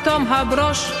פתאום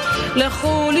הברוש,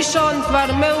 לכו לישון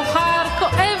כבר מאוחר,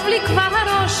 כואב לי כבר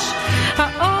הראש.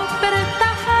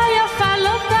 האופרטה היפה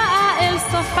לא באה אל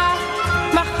סופה,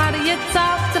 מחר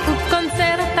יצפצפו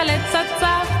קונצרט על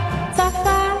צפצף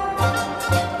צפה.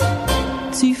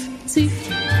 ציף ציף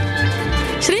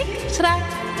שריק שרק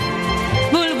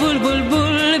בול בול בול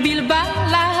בול בלבל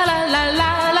לה לה לה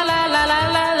לה לה לה לה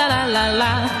לה לה לה לה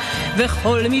לה,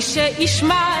 וכל מי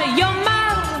שישמע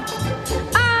יאמר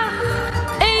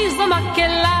איזו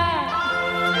מקהלה,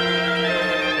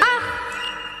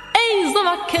 איזו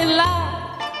מקהלה.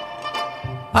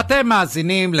 אתם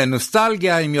מאזינים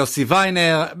לנוסטלגיה עם יוסי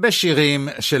ויינר בשירים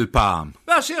של פעם.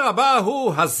 והשיר הבא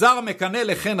הוא הזר מקנה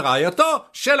לכן רעייתו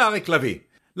של אריק לוי.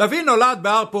 לוי נולד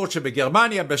בארפורט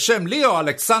שבגרמניה בשם ליאו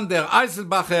אלכסנדר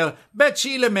אייזלבכר ב-9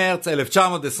 למרץ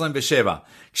 1927.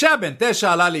 כשהבן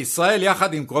 9 עלה לישראל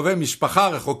יחד עם קרובי משפחה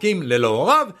רחוקים ללא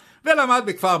הוריו ולמד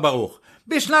בכפר ברוך.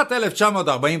 בשנת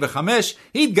 1945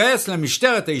 התגייס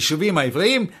למשטרת היישובים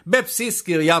העבריים בבסיס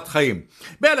קריית חיים.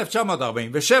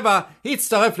 ב-1947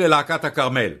 הצטרף ללהקת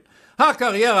הכרמל.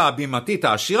 הקריירה הבימתית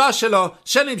העשירה שלו,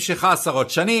 שנמשכה עשרות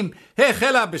שנים,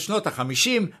 החלה בשנות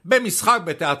ה-50 במשחק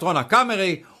בתיאטרון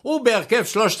הקאמרי ובהרכב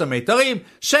שלושת המיתרים,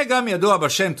 שגם ידוע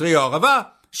בשם טריו ערבה,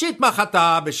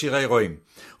 שהתמחתה בשירי רועים.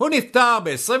 הוא נפטר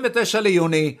ב-29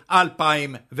 ליוני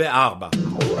 2004.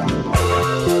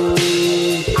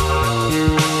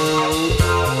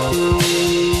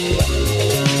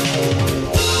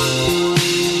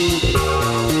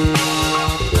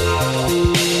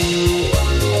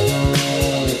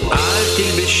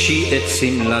 את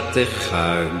סמלת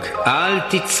חג, אל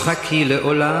תצחקי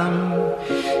לעולם,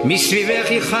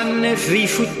 מסביבך יחנף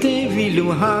ויפותה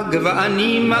וילוהג,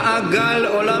 ואני מעגל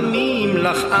עולמים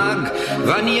לך אג,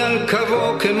 ואני על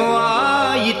קבו כמו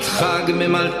יתחג,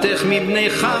 ממלתך מבני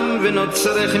חם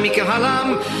ונוצרך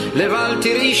מקהלם, לבל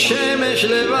תראי שמש,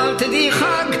 לבל תדעי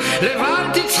חג, לבל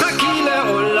תצחקי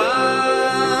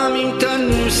לעולם, אם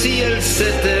תנוסי אל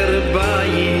סתר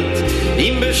בית,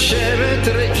 אם בשבט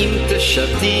רעים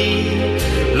תשתי,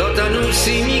 לא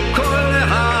תנוסי מכל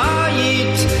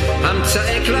העית,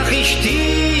 המצאק לך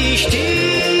אשתי,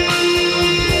 אשתי.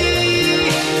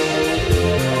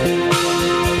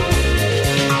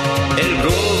 אל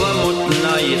גובה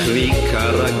מותנייך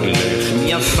ויקר רגלך,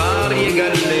 מיפר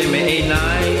יגלה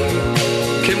מעיניי,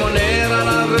 כמו נר על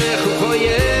אבך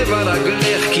וחויב על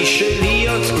רגלך, כי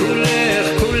שליות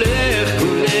כולך, כולך,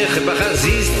 כולך,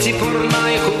 בחזיז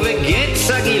ציפורנייך ובגט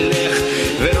סגילך,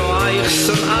 ורואייך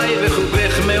שונאי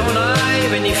וחובך מעוני,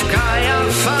 ונפקע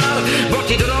יפר, בוא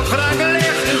תדרוך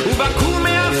רגלך, ובקום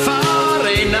יפר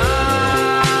עיניי.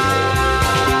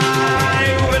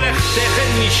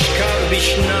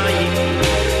 בשניים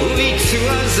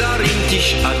וביצוע זרים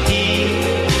תשעתי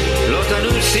לא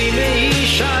תנוסי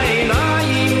מאיש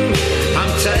העיניים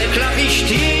המצאק לך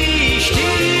אשתי אשתי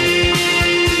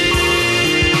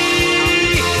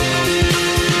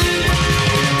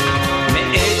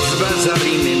מאצבע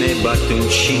זרים מבט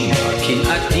ונשימה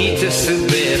קנאתי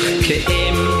תסבך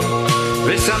כאם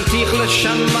ושמתיך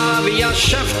לשמה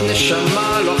וישבת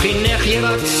נשמה לא חינך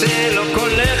ירצה לא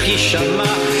קולך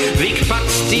ישמע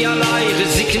והקפצתי עלייך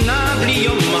זקנה בלי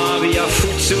יומה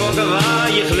ויפוצו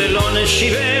עוגבייך ללא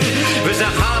נשיבם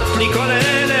וזכרת לי כל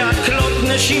אלה הקלות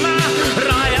נשימה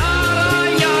ראיה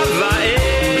ראיה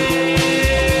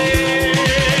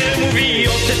ואם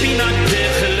וביות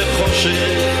פינתך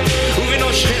לחושך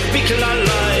ובנושכך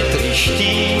בכללה את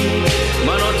אשתי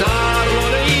מה נותר לו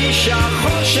לאיש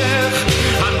החושך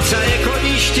המצאי כל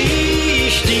אשתי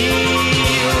אשתי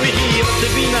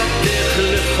ובהיות בינתך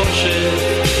לחושך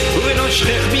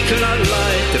ובנושכך בכללה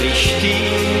את אשתי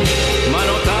מה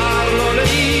נותר לו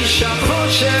לאיש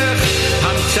החושך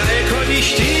המצאי כל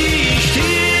אשתי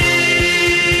אשתי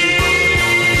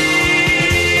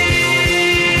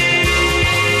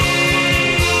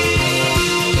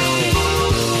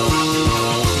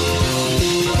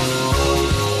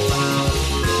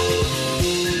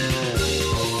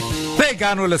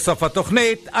הגענו לסוף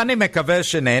התוכנית, אני מקווה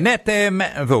שנהנתם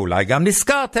ואולי גם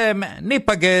נזכרתם.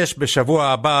 ניפגש בשבוע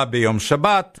הבא ביום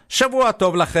שבת. שבוע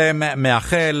טוב לכם,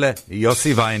 מאחל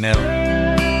יוסי ויינר.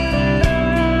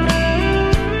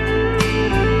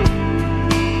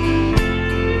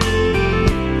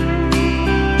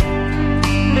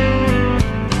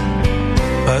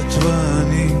 את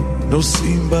ואני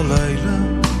נוסעים בלילה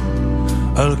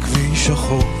על כביש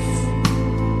החוף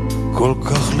כל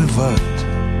כך לבד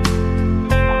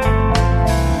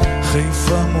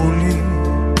חיפה מולי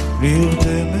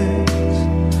נרדמת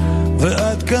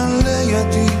ואת כאן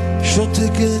לידי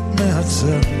שותקת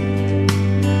מהצד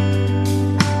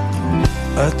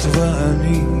את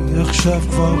ואני עכשיו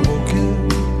כבר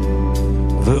בוקר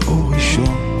ואור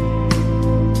ראשון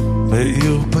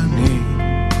מאיר פנים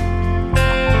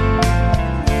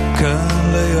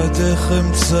כאן לידך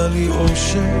אמצא לי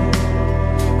אושר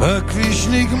הכביש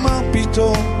נגמר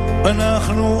פתאום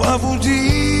אנחנו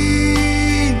אבודים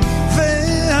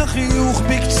והחיוך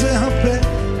בקצה הפה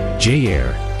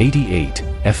J-Air 88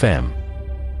 FM.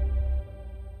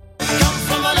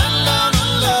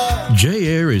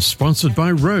 J-Air is sponsored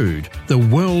by Rode, the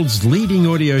world's leading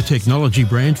audio technology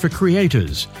brand for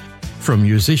creators. From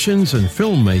musicians and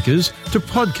filmmakers to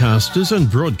podcasters and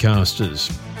broadcasters.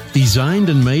 Designed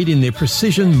and made in their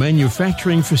precision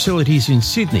manufacturing facilities in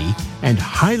Sydney and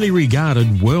highly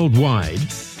regarded worldwide,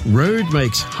 Rode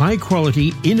makes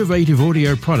high-quality, innovative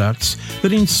audio products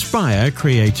that inspire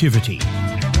creativity.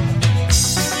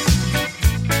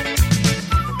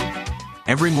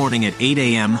 Every morning at 8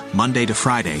 a.m., Monday to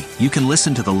Friday, you can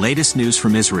listen to the latest news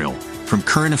from Israel, from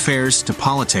current affairs to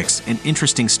politics and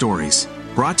interesting stories.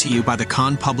 Brought to you by the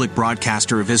Khan Public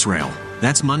Broadcaster of Israel.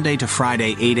 That's Monday to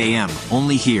Friday, 8 a.m.,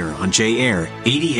 only here on J-Air 88.